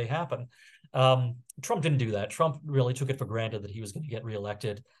 whatever may happen. Trump didn't do that. Trump really took it for granted that he was going to get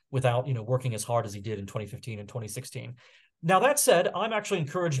reelected without, working as hard as he did in 2015 and 2016. Now, that said, I'm actually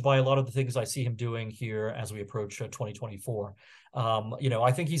encouraged by a lot of the things I see him doing here as we approach 2024.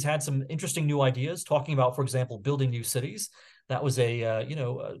 I think he's had some interesting new ideas, talking about, for example, building new cities. That was a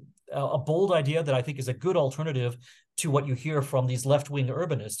bold idea that I think is a good alternative to what you hear from these left-wing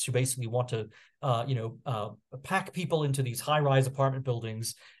urbanists who basically want to, pack people into these high-rise apartment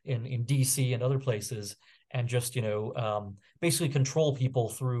buildings in DC and other places and just, basically control people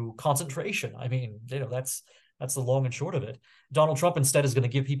through concentration. I mean, that's the long and short of it. Donald Trump instead is going to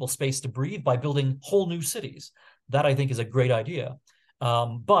give people space to breathe by building whole new cities. That I think is a great idea.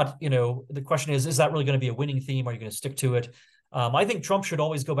 But, the question is that really going to be a winning theme? Are you going to stick to it? I think Trump should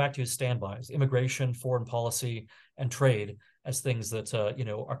always go back to his standbys, immigration, foreign policy, and trade as things that,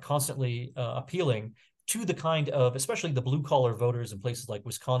 are constantly appealing to the kind of, especially the blue collar voters in places like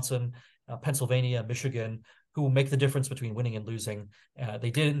Wisconsin, Pennsylvania, Michigan, who will make the difference between winning and losing.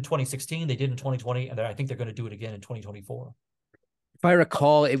 They did in 2016, they did in 2020, and I think they're going to do it again in 2024. If I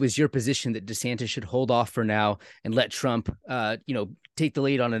recall, it was your position that DeSantis should hold off for now and let Trump, take the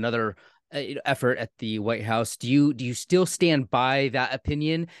lead on another effort at the White House. Do you still stand by that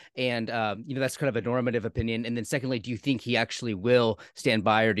opinion? And that's kind of a normative opinion. And then secondly, do you think he actually will stand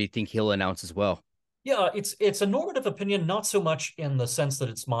by, or do you think he'll announce as well? Yeah, it's a normative opinion, not so much in the sense that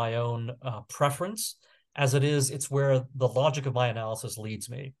it's my own preference, as it's where the logic of my analysis leads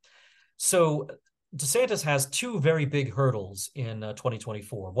me. So DeSantis has two very big hurdles in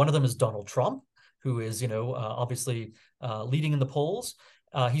 2024. One of them is Donald Trump, who is, obviously leading in the polls.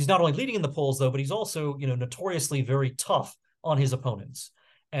 He's not only leading in the polls, though, but he's also, notoriously very tough on his opponents.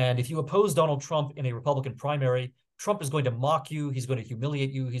 And if you oppose Donald Trump in a Republican primary, Trump is going to mock you. He's going to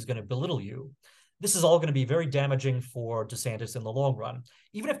humiliate you. He's going to belittle you. This is all going to be very damaging for DeSantis in the long run.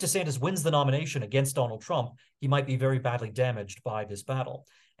 Even if DeSantis wins the nomination against Donald Trump, he might be very badly damaged by this battle.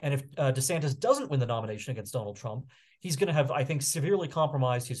 And if DeSantis doesn't win the nomination against Donald Trump, he's going to have, I think, severely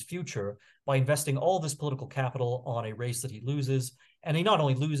compromised his future by investing all this political capital on a race that he loses. And he not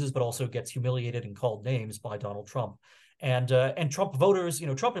only loses, but also gets humiliated and called names by Donald Trump. And Trump voters,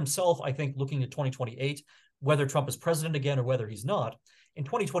 Trump himself, I think, looking at 2028, whether Trump is president again or whether he's not, in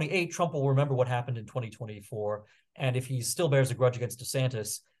 2028, Trump will remember what happened in 2024. And if he still bears a grudge against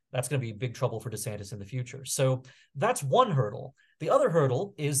DeSantis, that's going to be big trouble for DeSantis in the future. So that's one hurdle. The other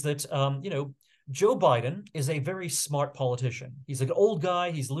hurdle is that, Joe Biden is a very smart politician. He's an old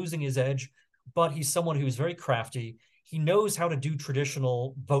guy. He's losing his edge, but he's someone who is very crafty. He knows how to do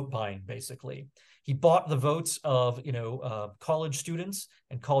traditional vote buying, basically. He bought the votes of college students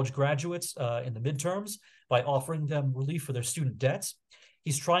and college graduates in the midterms by offering them relief for their student debts.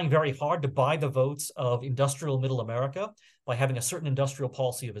 He's trying very hard to buy the votes of industrial middle America by having a certain industrial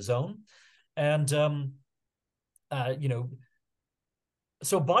policy of his own. And,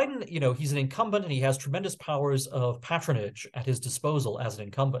 so Biden, he's an incumbent and he has tremendous powers of patronage at his disposal as an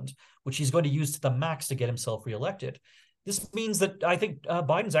incumbent, which he's going to use to the max to get himself reelected. This means that I think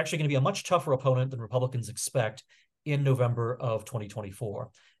Biden's actually going to be a much tougher opponent than Republicans expect in November of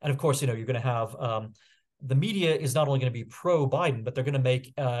 2024. And of course, you're going to have the media is not only going to be pro-Biden, but they're going to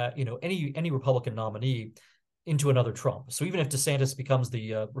make any Republican nominee into another Trump. So even if DeSantis becomes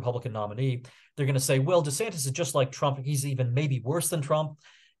the Republican nominee, they're going to say, well, DeSantis is just like Trump. He's even maybe worse than Trump.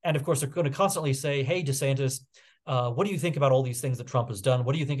 And of course, they're going to constantly say, hey, DeSantis, what do you think about all these things that Trump has done?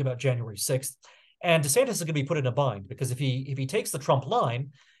 What do you think about January 6th? And DeSantis is going to be put in a bind because if he takes the Trump line,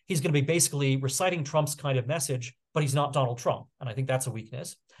 he's going to be basically reciting Trump's kind of message, but he's not Donald Trump. And I think that's a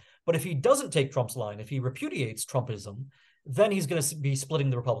weakness. But if he doesn't take Trump's line, if he repudiates Trumpism, then he's going to be splitting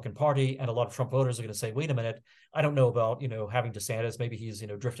the Republican Party, and a lot of Trump voters are going to say, wait a minute, I don't know about, having DeSantis, maybe he's,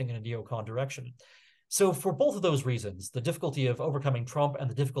 drifting in a neocon direction. So for both of those reasons, the difficulty of overcoming Trump and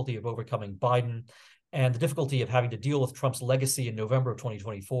the difficulty of overcoming Biden and the difficulty of having to deal with Trump's legacy in November of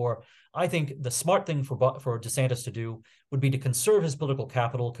 2024, I think the smart thing for DeSantis to do would be to conserve his political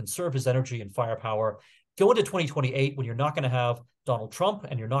capital, conserve his energy and firepower, go into 2028 when you're not going to have Donald Trump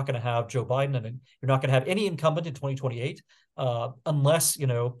and you're not going to have Joe Biden and you're not going to have any incumbent in 2028 unless,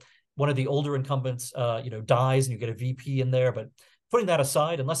 one of the older incumbents, dies and you get a VP in there. But putting that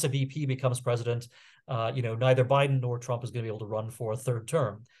aside, unless a VP becomes president, neither Biden nor Trump is going to be able to run for a third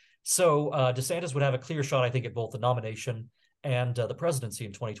term. So DeSantis would have a clear shot, I think, at both the nomination and the presidency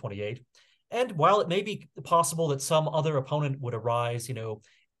in 2028. And while it may be possible that some other opponent would arise,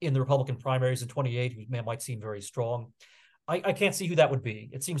 in the Republican primaries in 28, who might seem very strong, I can't see who that would be.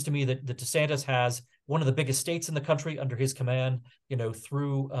 It seems to me that DeSantis has one of the biggest states in the country under his command,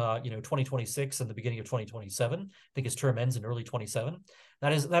 through 2026 and the beginning of 2027. I think his term ends in early 27.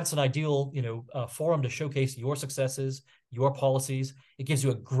 That's an ideal, forum to showcase your successes, your policies. It gives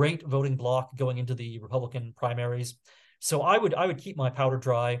you a great voting block going into the Republican primaries. So I would keep my powder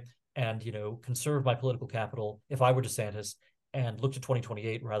dry and, conserve my political capital if I were DeSantis and look to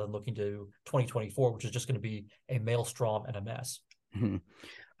 2028 rather than looking to 2024, which is just going to be a maelstrom and a mess. Mm-hmm.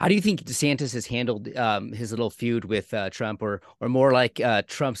 How do you think DeSantis has handled his little feud with Trump, or more like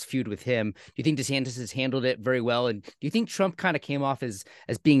Trump's feud with him? Do you think DeSantis has handled it very well? And do you think Trump kind of came off as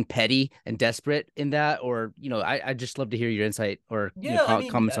being petty and desperate in that? Or, I'd just love to hear your insight or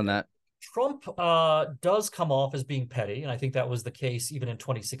comments on that. Trump does come off as being petty, and I think that was the case even in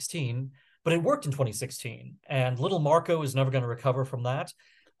 2016. But it worked in 2016, and little Marco is never going to recover from that.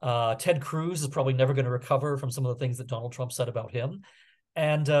 Ted Cruz is probably never going to recover from some of the things that Donald Trump said about him.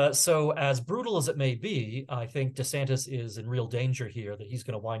 And so as brutal as it may be, I think DeSantis is in real danger here, that he's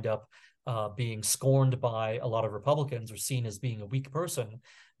going to wind up being scorned by a lot of Republicans or seen as being a weak person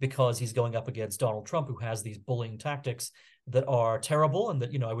because he's going up against Donald Trump, who has these bullying tactics that are terrible and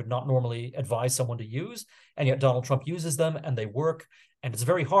that, I would not normally advise someone to use. And yet Donald Trump uses them and they work. And it's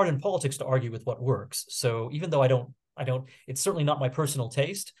very hard in politics to argue with what works. So even though I don't, it's certainly not my personal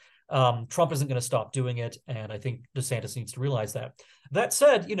taste. Trump isn't going to stop doing it. And I think DeSantis needs to realize that. That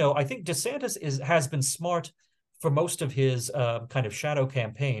said, I think DeSantis has been smart for most of his kind of shadow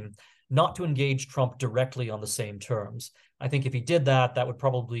campaign not to engage Trump directly on the same terms. I think if he did that,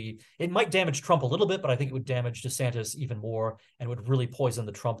 it might damage Trump a little bit, but I think it would damage DeSantis even more and would really poison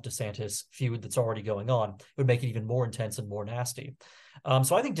the Trump-DeSantis feud that's already going on. It would make it even more intense and more nasty.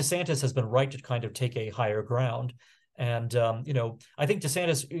 So I think DeSantis has been right to kind of take a higher ground. And, I think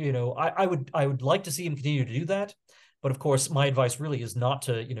DeSantis, I would like to see him continue to do that. But of course, my advice really is not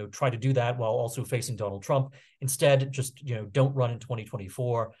to, try to do that while also facing Donald Trump. Instead, just, don't run in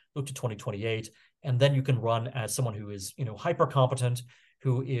 2024, look to 2028. And then you can run as someone who is, hyper competent,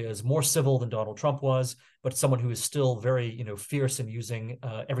 who is more civil than Donald Trump was, but someone who is still very, fierce and using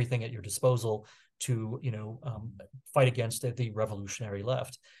everything at your disposal to, fight against the revolutionary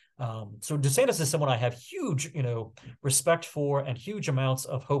left. So DeSantis is someone I have huge, respect for and huge amounts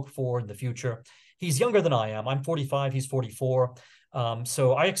of hope for in the future. He's younger than I am. I'm 45, he's 44.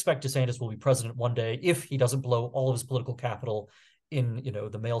 So I expect DeSantis will be president one day if he doesn't blow all of his political capital in,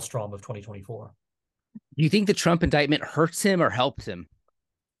 the maelstrom of 2024. Do you think the Trump indictment hurts him or helps him?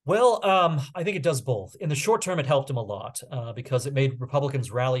 Well, I think it does both. In the short term, it helped him a lot because it made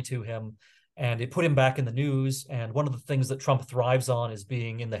Republicans rally to him and it put him back in the news. And one of the things that Trump thrives on is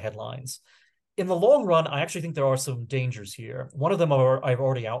being in the headlines. in the long run, I actually think there are some dangers here. One of them I've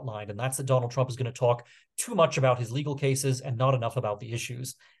already outlined, and that's that Donald Trump is going to talk too much about his legal cases and not enough about the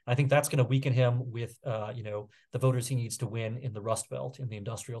issues. I think that's going to weaken him with, the voters he needs to win in the Rust Belt, in the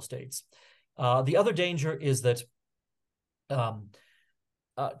industrial states. The other danger is that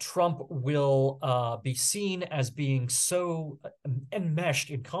Trump will be seen as being so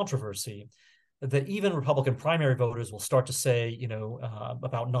enmeshed in controversy that even Republican primary voters will start to say,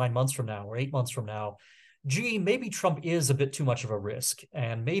 about 9 months from now or 8 months from now, gee, maybe Trump is a bit too much of a risk.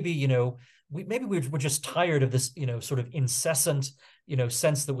 And maybe, we're just tired of this, sort of incessant,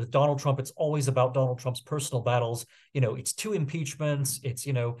 sense that with Donald Trump, it's always about Donald Trump's personal battles. It's 2 impeachments, it's,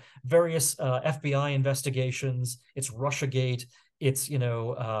 various FBI investigations, it's Russiagate, it's,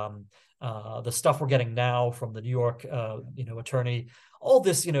 the stuff we're getting now from the New York, attorney, all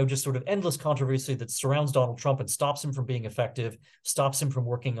this, just sort of endless controversy that surrounds Donald Trump and stops him from being effective, stops him from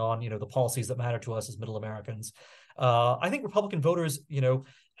working on, the policies that matter to us as middle Americans. I think Republican voters,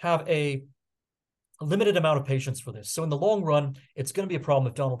 have a limited amount of patience for this. So in the long run, it's going to be a problem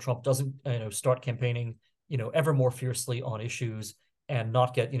if Donald Trump doesn't, start campaigning, ever more fiercely on issues and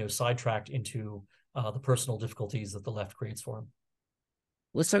not get, sidetracked into the personal difficulties that the left creates for him.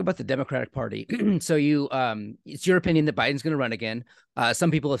 Let's talk about the Democratic Party. So it's your opinion that Biden's going to run again. Some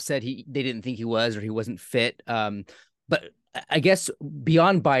people have said they didn't think he was or he wasn't fit. But I guess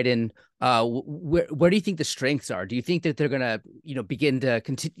beyond Biden, where do you think the strengths are? Do you think that they're going to, begin to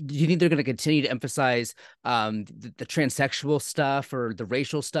continue? Do you think they're going to continue to emphasize the transsexual stuff or the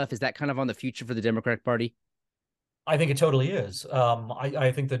racial stuff? Is that kind of on the future for the Democratic Party? I think it totally is.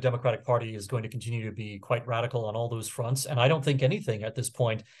 I think the Democratic Party is going to continue to be quite radical on all those fronts. And I don't think anything at this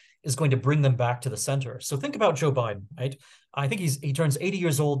point is going to bring them back to the center. So think about Joe Biden, right? I think he turns 80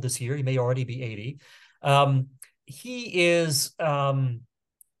 years old this year. He may already be 80. He is a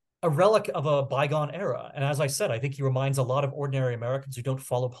relic of a bygone era. And as I said, I think he reminds a lot of ordinary Americans who don't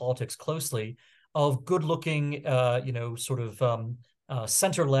follow politics closely of good-looking,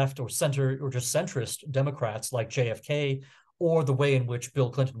 center-left or center or just centrist Democrats like JFK, or the way in which Bill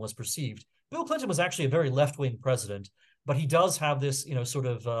Clinton was perceived. Bill Clinton was actually a very left-wing president, but he does have this,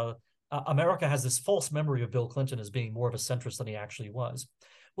 America has this false memory of Bill Clinton as being more of a centrist than he actually was.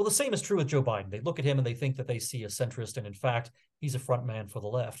 Well, the same is true with Joe Biden. They look at him and they think that they see a centrist, and in fact, he's a front man for the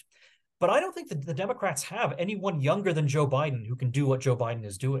left. But I don't think that the Democrats have anyone younger than Joe Biden who can do what Joe Biden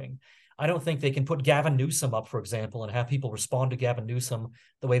is doing. I don't think they can put Gavin Newsom up, for example, and have people respond to Gavin Newsom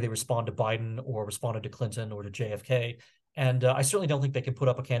the way they respond to Biden or responded to Clinton or to JFK. And I certainly don't think they can put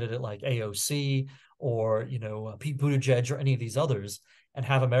up a candidate like AOC or, Pete Buttigieg or any of these others and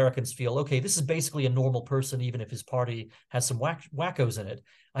have Americans feel, okay, this is basically a normal person, even if his party has some wackos in it.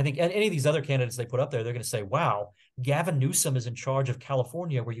 I think any of these other candidates they put up there, they're going to say, wow, Gavin Newsom is in charge of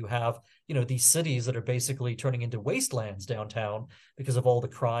California, where you have, these cities that are basically turning into wastelands downtown because of all the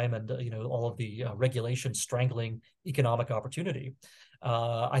crime and, all of the regulation strangling economic opportunity.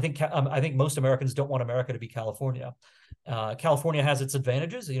 I think most Americans don't want America to be California. California has its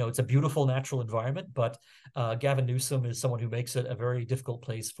advantages. It's a beautiful natural environment, but Gavin Newsom is someone who makes it a very difficult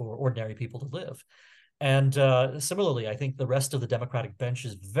place for ordinary people to live. And similarly, I think the rest of the Democratic bench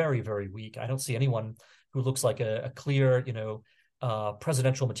is very, very weak. I don't see anyone who looks like a clear,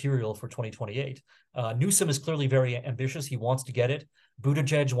 presidential material for 2028. Newsom is clearly very ambitious. He wants to get it.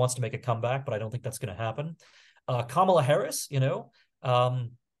 Buttigieg wants to make a comeback, but I don't think that's going to happen. Kamala Harris,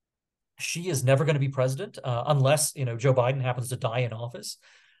 she is never going to be president unless, Joe Biden happens to die in office.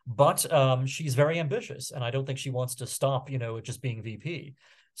 But she's very ambitious, and I don't think she wants to stop, at just being VP.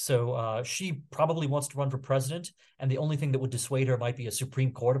 So she probably wants to run for president, and the only thing that would dissuade her might be a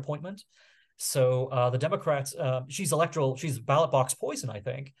Supreme Court appointment. So the Democrats, she's ballot box poison, I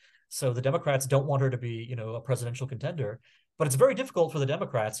think. So the Democrats don't want her to be, a presidential contender. But it's very difficult for the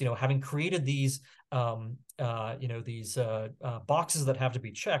Democrats, having created these, boxes that have to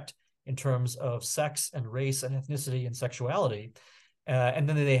be checked in terms of sex and race and ethnicity and sexuality. And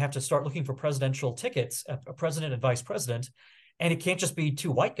then they have to start looking for presidential tickets, a president and vice president. And it can't just be 2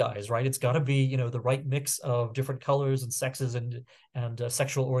 white guys, right? It's got to be, the right mix of different colors and sexes and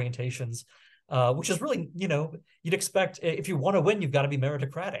sexual orientations, which is really, you'd expect if you want to win, you've got to be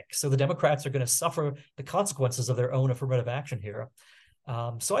meritocratic. So the Democrats are going to suffer the consequences of their own affirmative action here.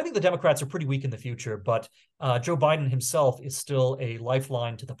 So I think the Democrats are pretty weak in the future, but Joe Biden himself is still a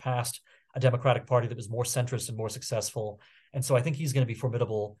lifeline to the past, a Democratic Party that was more centrist and more successful. And so I think he's going to be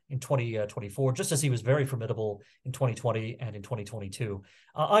formidable in 2024, just as he was very formidable in 2020 and in 2022.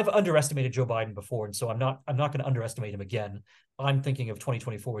 I've underestimated Joe Biden before, and so I'm not going to underestimate him again. I'm thinking of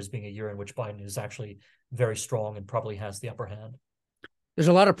 2024 as being a year in which Biden is actually very strong and probably has the upper hand. There's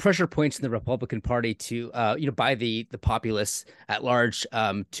a lot of pressure points in the Republican Party to, by the populace at large,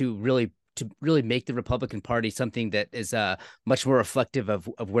 to really make the Republican Party something that is much more reflective of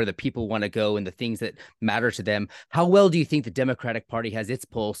where the people want to go and the things that matter to them. How well do you think the Democratic Party has its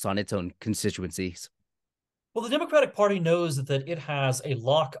pulse on its own constituencies? Well, the Democratic Party knows that it has a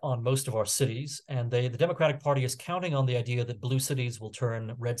lock on most of our cities, and the Democratic Party is counting on the idea that blue cities will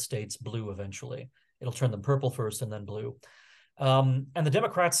turn red states blue eventually. It'll turn them purple first and then blue. And the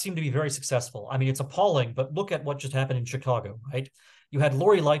Democrats seem to be very successful. I mean, it's appalling, but look at what just happened in Chicago, right? You had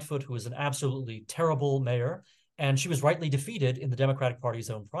Lori Lightfoot, who was an absolutely terrible mayor, and she was rightly defeated in the Democratic Party's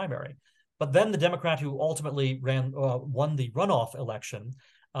own primary. But then the Democrat who ultimately won the runoff election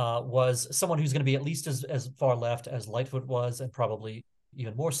was someone who's going to be at least as far left as Lightfoot was, and probably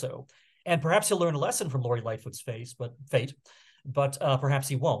even more so. And perhaps he'll learn a lesson from Lori Lightfoot's fate, but perhaps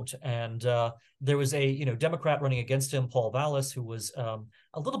he won't. And there was a Democrat running against him, Paul Vallis, who was a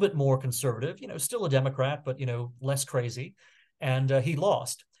little bit more conservative, still a Democrat, but less crazy, and he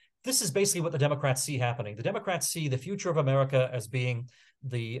lost. This is basically what the Democrats see happening. The Democrats see the future of America as being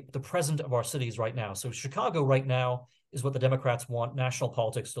the present of our cities right now. So Chicago right now is what the Democrats want national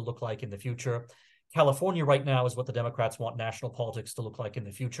politics to look like in the future. California right now is what the Democrats want national politics to look like in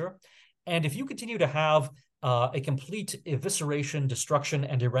the future. And if you continue to have a complete evisceration, destruction,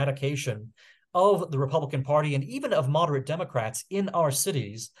 and eradication of the Republican Party and even of moderate Democrats in our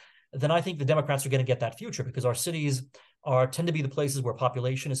cities, then I think the Democrats are going to get that future, because our cities tend to be the places where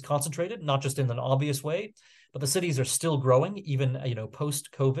population is concentrated, not just in an obvious way, but the cities are still growing, even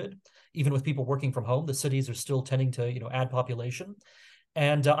post-COVID. Even with people working from home, the cities are still tending to add population.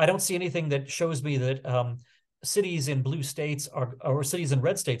 And I don't see anything that shows me that cities in blue states or cities in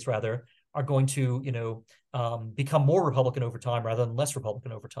red states rather are going to become more Republican over time rather than less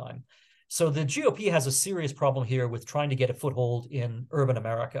Republican over time. So the GOP has a serious problem here with trying to get a foothold in urban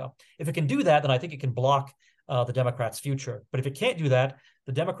America. If it can do that, then I think it can block the Democrats' future. But if it can't do that,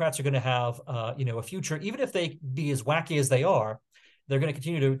 the Democrats are going to have a future, even if they be as wacky as they are. They're going to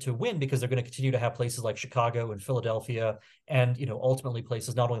continue to win, because they're going to continue to have places like Chicago and Philadelphia, and ultimately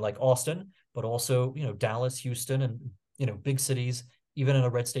places not only like Austin, but also Dallas, Houston, and big cities, even in a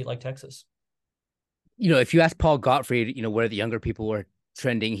red state like Texas. If you ask Paul Gottfried, where the younger people were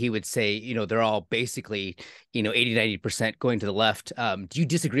trending, he would say, they're all basically, 80-90% going to the left. Do you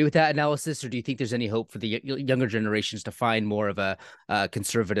disagree with that analysis, or do you think there's any hope for the younger generations to find more of a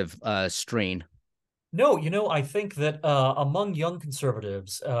conservative strain? No, I think that among young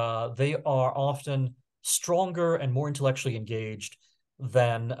conservatives, they are often stronger and more intellectually engaged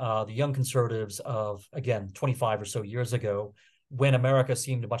than the young conservatives of, again, 25 or so years ago, when America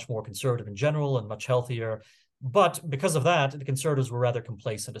seemed much more conservative in general and much healthier. But because of that, the conservatives were rather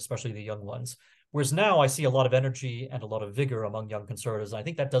complacent, especially the young ones. Whereas now I see a lot of energy and a lot of vigor among young conservatives. And I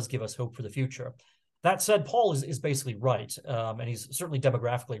think that does give us hope for the future. That said, Paul is basically right, and he's certainly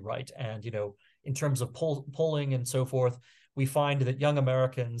demographically right. And, in terms of polling and so forth, we find that young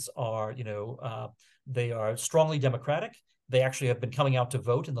Americans are, they are strongly Democratic. They actually have been coming out to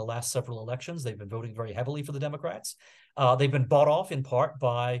vote in the last several elections. They've been voting very heavily for the Democrats. They've been bought off in part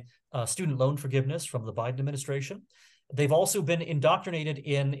by student loan forgiveness from the Biden administration. They've also been indoctrinated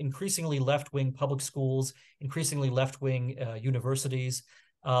in increasingly left-wing public schools, increasingly left-wing universities.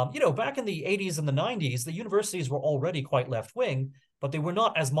 Back in the 80s and the 90s, the universities were already quite left-wing, but they were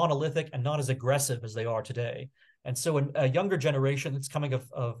not as monolithic and not as aggressive as they are today. And so a younger generation that's coming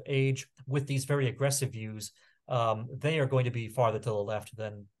of age with these very aggressive views, they are going to be farther to the left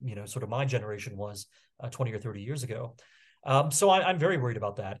than, sort of my generation was 20 or 30 years ago. So I'm very worried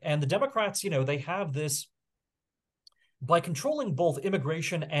about that. And the Democrats, they have this, by controlling both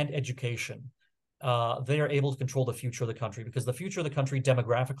immigration and education, they are able to control the future of the country, because the future of the country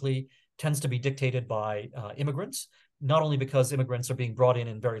demographically tends to be dictated by immigrants, not only because immigrants are being brought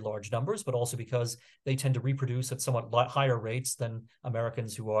in very large numbers, but also because they tend to reproduce at somewhat higher rates than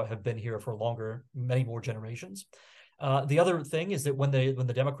Americans who have been here for longer, many more generations. The other thing is that when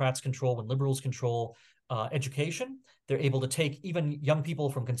the Democrats control, when liberals control education, they're able to take even young people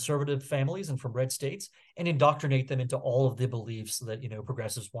from conservative families and from red states and indoctrinate them into all of the beliefs that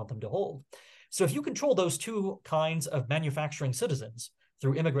progressives want them to hold. So if you control those two kinds of manufacturing citizens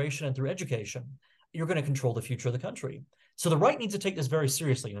through immigration and through education, you're going to control the future of the country. So the right needs to take this very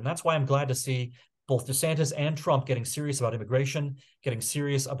seriously. And that's why I'm glad to see both DeSantis and Trump getting serious about immigration, getting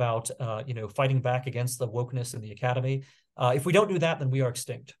serious about, fighting back against the wokeness in the academy. If we don't do that, then we are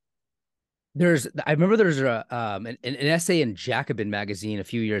extinct. I remember there's an essay in Jacobin magazine a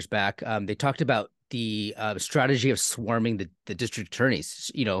few years back. They talked about the strategy of swarming the district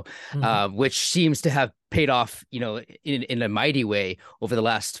attorneys, which seems to have paid off, in a mighty way over the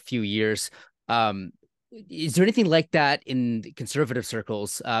last few years. Is there anything like that in conservative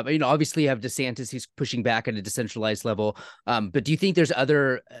circles? Obviously you have DeSantis who's pushing back at a decentralized level. But do you think there's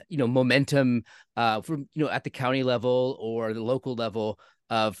other, momentum from, at the county level or the local level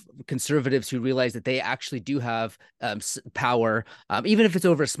of conservatives who realize that they actually do have power, even if it's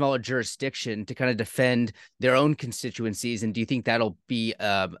over a smaller jurisdiction, to kind of defend their own constituencies? And do you think that'll be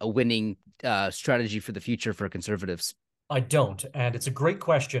a winning strategy for the future for conservatives? I don't. And it's a great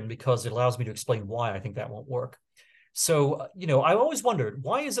question because it allows me to explain why I think that won't work. So, I always wondered,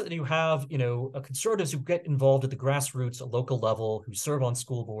 why is it that you have, conservatives who get involved at the grassroots, at local level, who serve on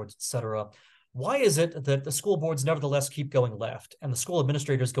school boards, et cetera? Why is it that the school boards nevertheless keep going left and the school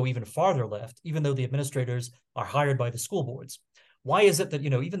administrators go even farther left, even though the administrators are hired by the school boards? Why is it that,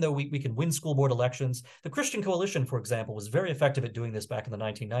 even though we can win school board elections, the Christian Coalition, for example, was very effective at doing this back in the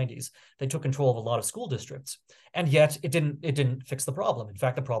 1990s. They took control of a lot of school districts, and yet it didn't fix the problem. In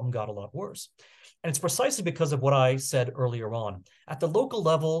fact, the problem got a lot worse. And it's precisely because of what I said earlier on. At the local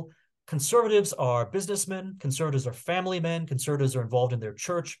level, conservatives are businessmen, conservatives are family men, conservatives are involved in their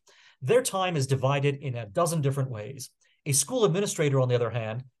church. Their time is divided in a dozen different ways. A school administrator, on the other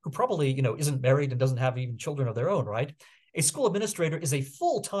hand, who probably, isn't married and doesn't have even children of their own, right? A school administrator is a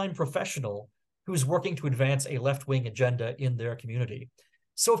full-time professional who's working to advance a left-wing agenda in their community.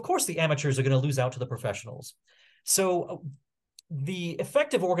 So, of course, the amateurs are going to lose out to the professionals. So the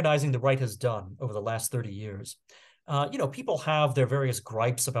effective organizing the right has done over the last 30 years, people have their various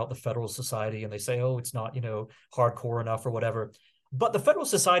gripes about the Federalist Society, and they say, oh, it's not, hardcore enough or whatever. But the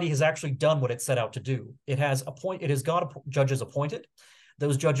Federalist Society has actually done what it set out to do. It has got judges appointed.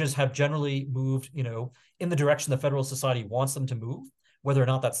 Those judges have generally moved, in the direction the Federalist Society wants them to move, whether or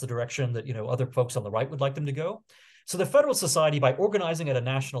not that's the direction that, other folks on the right would like them to go. So the Federalist Society, by organizing at a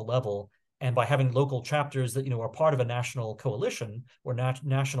national level and by having local chapters that, are part of a national coalition or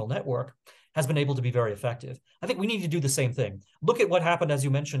national network, has been able to be very effective. I think we need to do the same thing. Look at what happened, as you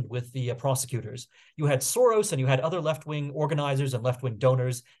mentioned, with the prosecutors. You had Soros and you had other left-wing organizers and left-wing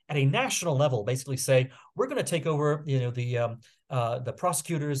donors at a national level basically say, we're going to take over, the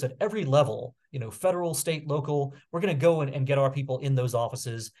prosecutors at every level, federal, state, local. We're going to go and get our people in those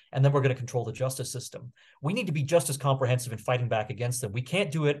offices, and then we're going to control the justice system. We need to be just as comprehensive in fighting back against them. We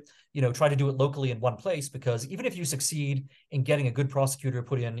can't do it, try to do it locally in one place, because even if you succeed in getting a good prosecutor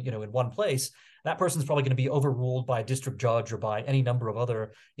put in, in one place, that person's probably going to be overruled by a district judge or by any number of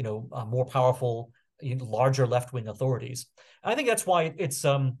other, more powerful, larger left-wing authorities. I think that's why it's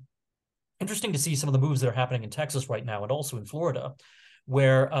interesting to see some of the moves that are happening in Texas right now and also in Florida,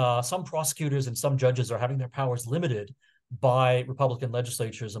 where some prosecutors and some judges are having their powers limited by Republican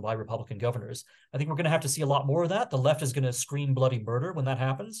legislatures and by Republican governors. I think we're going to have to see a lot more of that. The left is going to scream bloody murder when that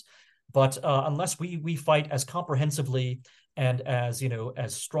happens. But unless we fight as comprehensively and as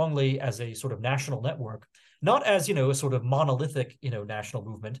strongly as a sort of national network, not as a sort of monolithic national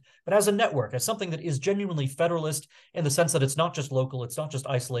movement, but as a network, as something that is genuinely federalist in the sense that it's not just local, it's not just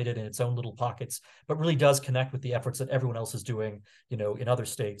isolated in its own little pockets, but really does connect with the efforts that everyone else is doing, in other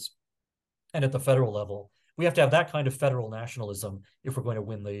states and at the federal level. We have to have that kind of federal nationalism if we're going to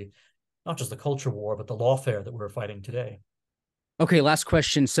win not just the culture war, but the lawfare that we're fighting today. Okay, last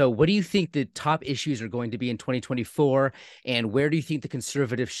question. So what do you think the top issues are going to be in 2024, and where do you think the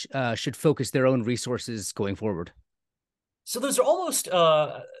conservatives should focus their own resources going forward? So those are almost,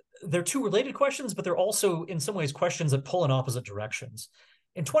 they're two related questions, but they're also in some ways questions that pull in opposite directions.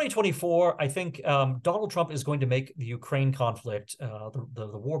 In 2024, I think Donald Trump is going to make the Ukraine conflict,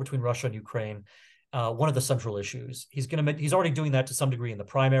 the war between Russia and Ukraine, one of the central issues. He's already doing that to some degree in the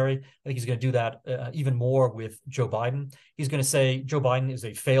primary. I think he's going to do that even more with Joe Biden. He's going to say Joe Biden is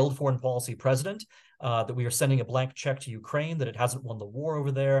a failed foreign policy president, that we are sending a blank check to Ukraine, that it hasn't won the war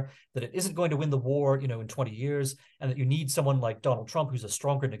over there, that it isn't going to win the war, in 20 years, and that you need someone like Donald Trump, who's a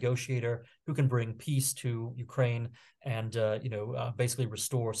stronger negotiator, who can bring peace to Ukraine and, basically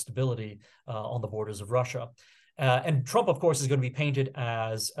restore stability on the borders of Russia. And Trump, of course, is going to be painted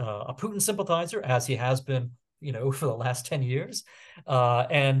as a Putin sympathizer, as he has been, for the last 10 years.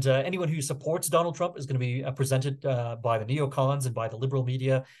 And anyone who supports Donald Trump is going to be presented by the neocons and by the liberal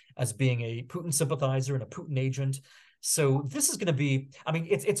media as being a Putin sympathizer and a Putin agent. So this is going to be,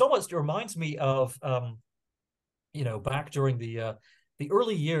 it's almost, it reminds me of, back during the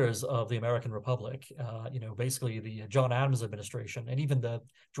early years of the American Republic, basically the John Adams administration and even the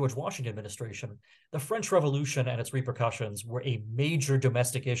George Washington administration. The French Revolution and its repercussions were a major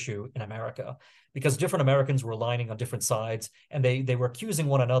domestic issue in America because different Americans were aligning on different sides, and they were accusing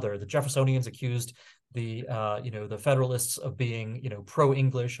one another. The Jeffersonians accused the Federalists of being,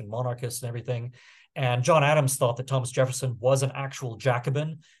 pro-English and monarchists and everything. And John Adams thought that Thomas Jefferson was an actual Jacobin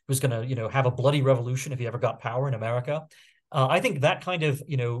who was going to, have a bloody revolution if he ever got power in America. I think that kind of,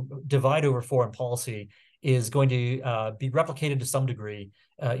 divide over foreign policy is going to be replicated to some degree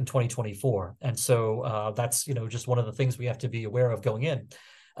in 2024. And so that's, just one of the things we have to be aware of going in.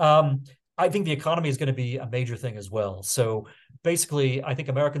 I think the economy is going to be a major thing as well. So basically, I think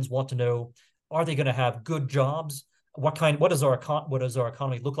Americans want to know, are they going to have good jobs? What does our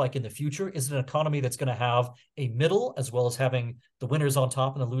economy look like in the future? Is it an economy that's going to have a middle as well as having the winners on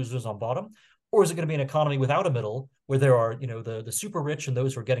top and the losers on bottom? Or is it going to be an economy without a middle where there are, the super rich and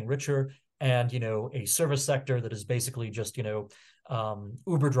those who are getting richer, and, a service sector that is basically just,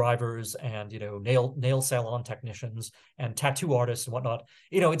 Uber drivers and, nail salon technicians and tattoo artists and whatnot.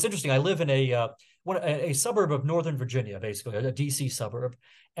 It's interesting. I live in a suburb of Northern Virginia, basically a DC suburb,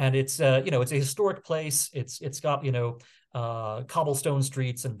 and it's it's a historic place. It's got cobblestone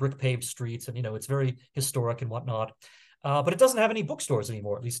streets and brick paved streets, and it's very historic and whatnot. But it doesn't have any bookstores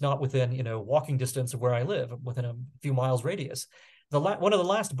anymore, at least not within walking distance of where I live, within a few miles radius. One of the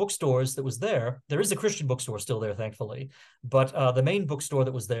last bookstores that was there is a Christian bookstore still there, thankfully, but the main bookstore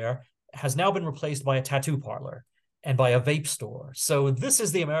that was there has now been replaced by a tattoo parlor and by a vape store. So this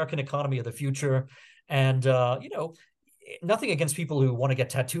is the American economy of the future. And, nothing against people who want to get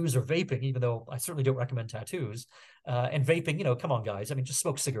tattoos or vaping, even though I certainly don't recommend tattoos. And vaping, come on, guys. I mean, just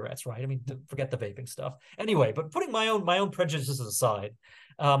smoke cigarettes, right? I mean, forget the vaping stuff. Anyway, but putting my own prejudices aside,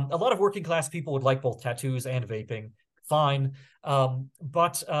 a lot of working class people would like both tattoos and vaping. Fine.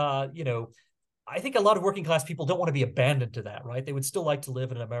 But I think a lot of working class people don't want to be abandoned to that, right? They would still like to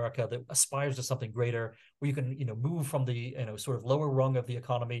live in an America that aspires to something greater, where you can, move from the, sort of lower rung of the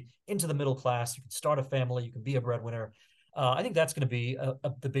economy into the middle class. You can start a family, you can be a breadwinner. I think that's going to be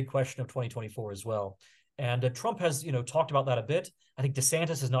the big question of 2024 as well. And Trump has, talked about that a bit. I think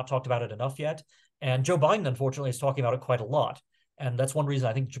DeSantis has not talked about it enough yet. And Joe Biden, unfortunately, is talking about it quite a lot. And that's one reason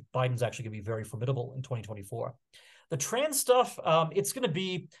I think Biden's actually going to be very formidable in 2024. The trans stuff, there's going to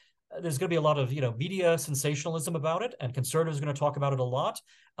be a lot of, media sensationalism about it, and conservatives are going to talk about it a lot.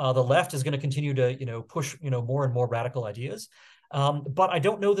 The left is going to continue to, push, more and more radical ideas. But I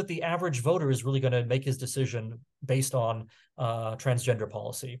don't know that the average voter is really going to make his decision based on transgender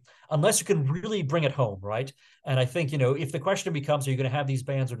policy, unless you can really bring it home, right? And I think, if the question becomes, are you going to have these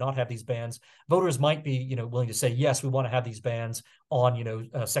bans or not have these bans, voters might be, willing to say, yes, we want to have these bans on,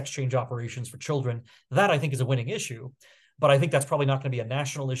 sex change operations for children. That, I think, is a winning issue. But I think that's probably not going to be a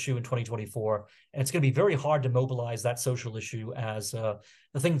national issue in 2024. And it's going to be very hard to mobilize that social issue as the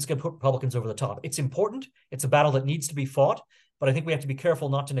thing that's going to put Republicans over the top. It's important. It's a battle that needs to be fought. But I think we have to be careful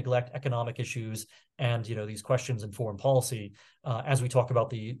not to neglect economic issues and, these questions in foreign policy as we talk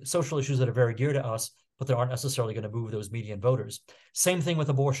about the social issues that are very dear to us, but that aren't necessarily going to move those median voters. Same thing with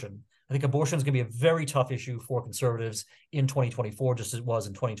abortion. I think abortion is going to be a very tough issue for conservatives in 2024, just as it was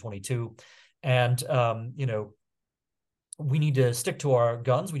in 2022. And, we need to stick to our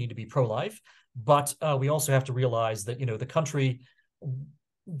guns. We need to be pro-life, but we also have to realize that, the country,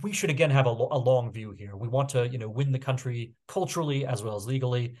 we should again have a long view here. We want to, win the country culturally as well as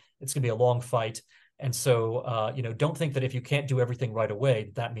legally. It's going to be a long fight. And so, don't think that if you can't do everything right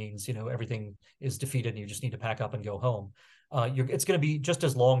away, that means, everything is defeated and you just need to pack up and go home. It's going to be just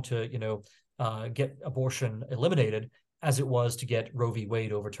as long to, get abortion eliminated as it was to get Roe v.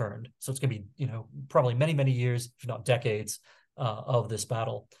 Wade overturned. So it's going to be, probably many, many years, if not decades, of this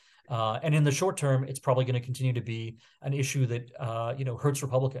battle. And in the short term, it's probably going to continue to be an issue that, hurts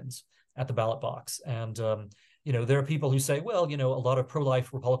Republicans at the ballot box. And, there are people who say, well, a lot of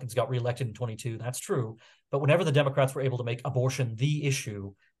pro-life Republicans got reelected in 22. That's true. But whenever the Democrats were able to make abortion the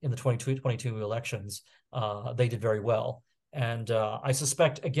issue in the 2022 elections, they did very well. And I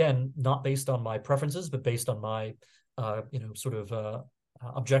suspect, again, not based on my preferences, but based on my objective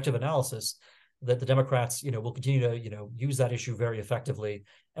analysis, that the Democrats, will continue to, use that issue very effectively.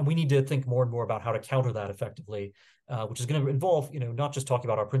 And we need to think more and more about how to counter that effectively, which is going to involve, not just talking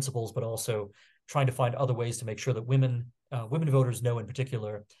about our principles, but also trying to find other ways to make sure that women voters know in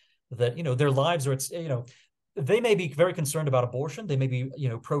particular that, their lives are, they may be very concerned about abortion. They may be,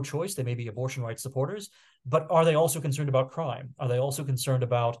 pro-choice. They may be abortion rights supporters, but are they also concerned about crime? Are they also concerned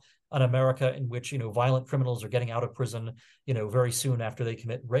about an America in which, violent criminals are getting out of prison, very soon after they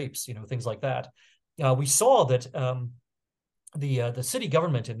commit rapes, things like that? We saw that the city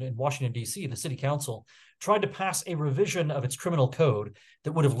government in Washington, D.C., the city council, tried to pass a revision of its criminal code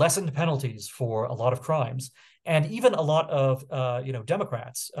that would have lessened penalties for a lot of crimes. And even a lot of,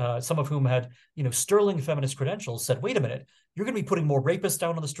 Democrats, some of whom had, sterling feminist credentials, said, wait a minute, you're going to be putting more rapists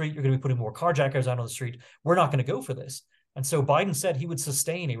down on the street. You're going to be putting more carjackers out on the street. We're not going to go for this. And so Biden said he would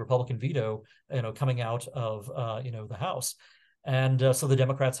sustain a Republican veto, coming out of, the House. And so the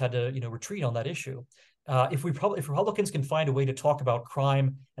Democrats had to, retreat on that issue. If Republicans can find a way to talk about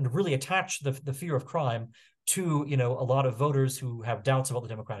crime and really attach the fear of crime to, a lot of voters who have doubts about the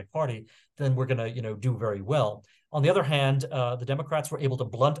Democratic Party, then we're going to, do very well. On the other hand, the Democrats were able to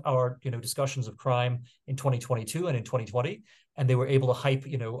blunt our, discussions of crime in 2022 and in 2020, and they were able to hype,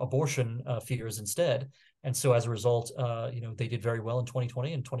 abortion fears instead. And so as a result, they did very well in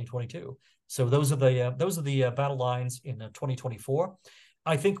 2020 and 2022. So those are the battle lines in 2024.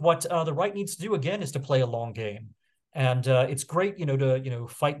 I think what the right needs to do again is to play a long game, and it's great, to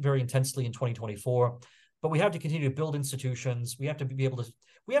fight very intensely in 2024, but we have to continue to build institutions. We have to be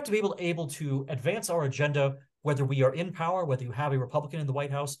able to advance our agenda, whether we are in power, whether you have a Republican in the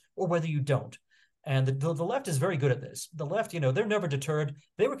White House, or whether you don't. And the left is very good at this. The left, they're never deterred.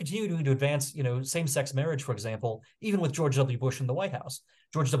 They were continuing to advance, same-sex marriage, for example, even with George W. Bush in the White House.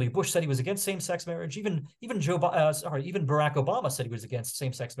 George W. Bush said he was against same-sex marriage. Even Barack Obama said he was against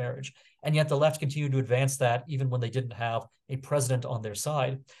same-sex marriage. And yet the left continued to advance that even when they didn't have a president on their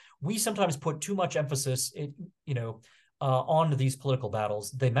side. We sometimes put too much emphasis, on these political battles.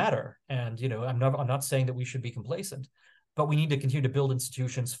 They matter, and I'm not saying that we should be complacent, but we need to continue to build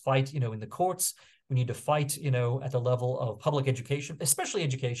institutions, fight, in the courts. We need to fight, at the level of public education, especially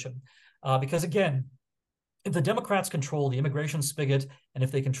education, because again, if the Democrats control the immigration spigot and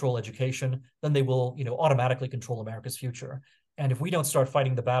if they control education, then they will, automatically control America's future. And if we don't start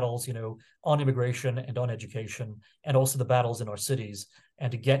fighting the battles, on immigration and on education, and also the battles in our cities,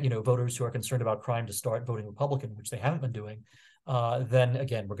 and to get, voters who are concerned about crime to start voting Republican, which they haven't been doing, then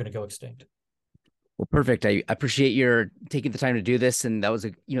again, we're going to go extinct. Well, perfect. I appreciate your taking the time to do this, and that was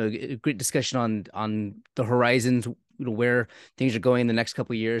a great discussion on the horizons, where things are going in the next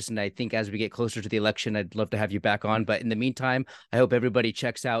couple of years. And I think as we get closer to the election, I'd love to have you back on. But in the meantime, I hope everybody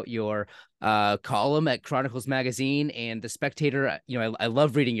checks out your column at Chronicles Magazine and the Spectator. I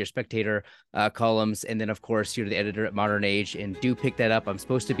love reading your Spectator columns, and then of course you're the editor at Modern Age, and do pick that up. I'm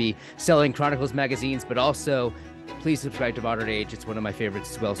supposed to be selling Chronicles magazines, but also please subscribe to Modern Age. It's one of my favorites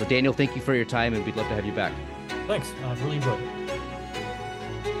as well. So Daniel, thank you for your time, and we'd love to have you back. Thanks. I've really enjoyed it.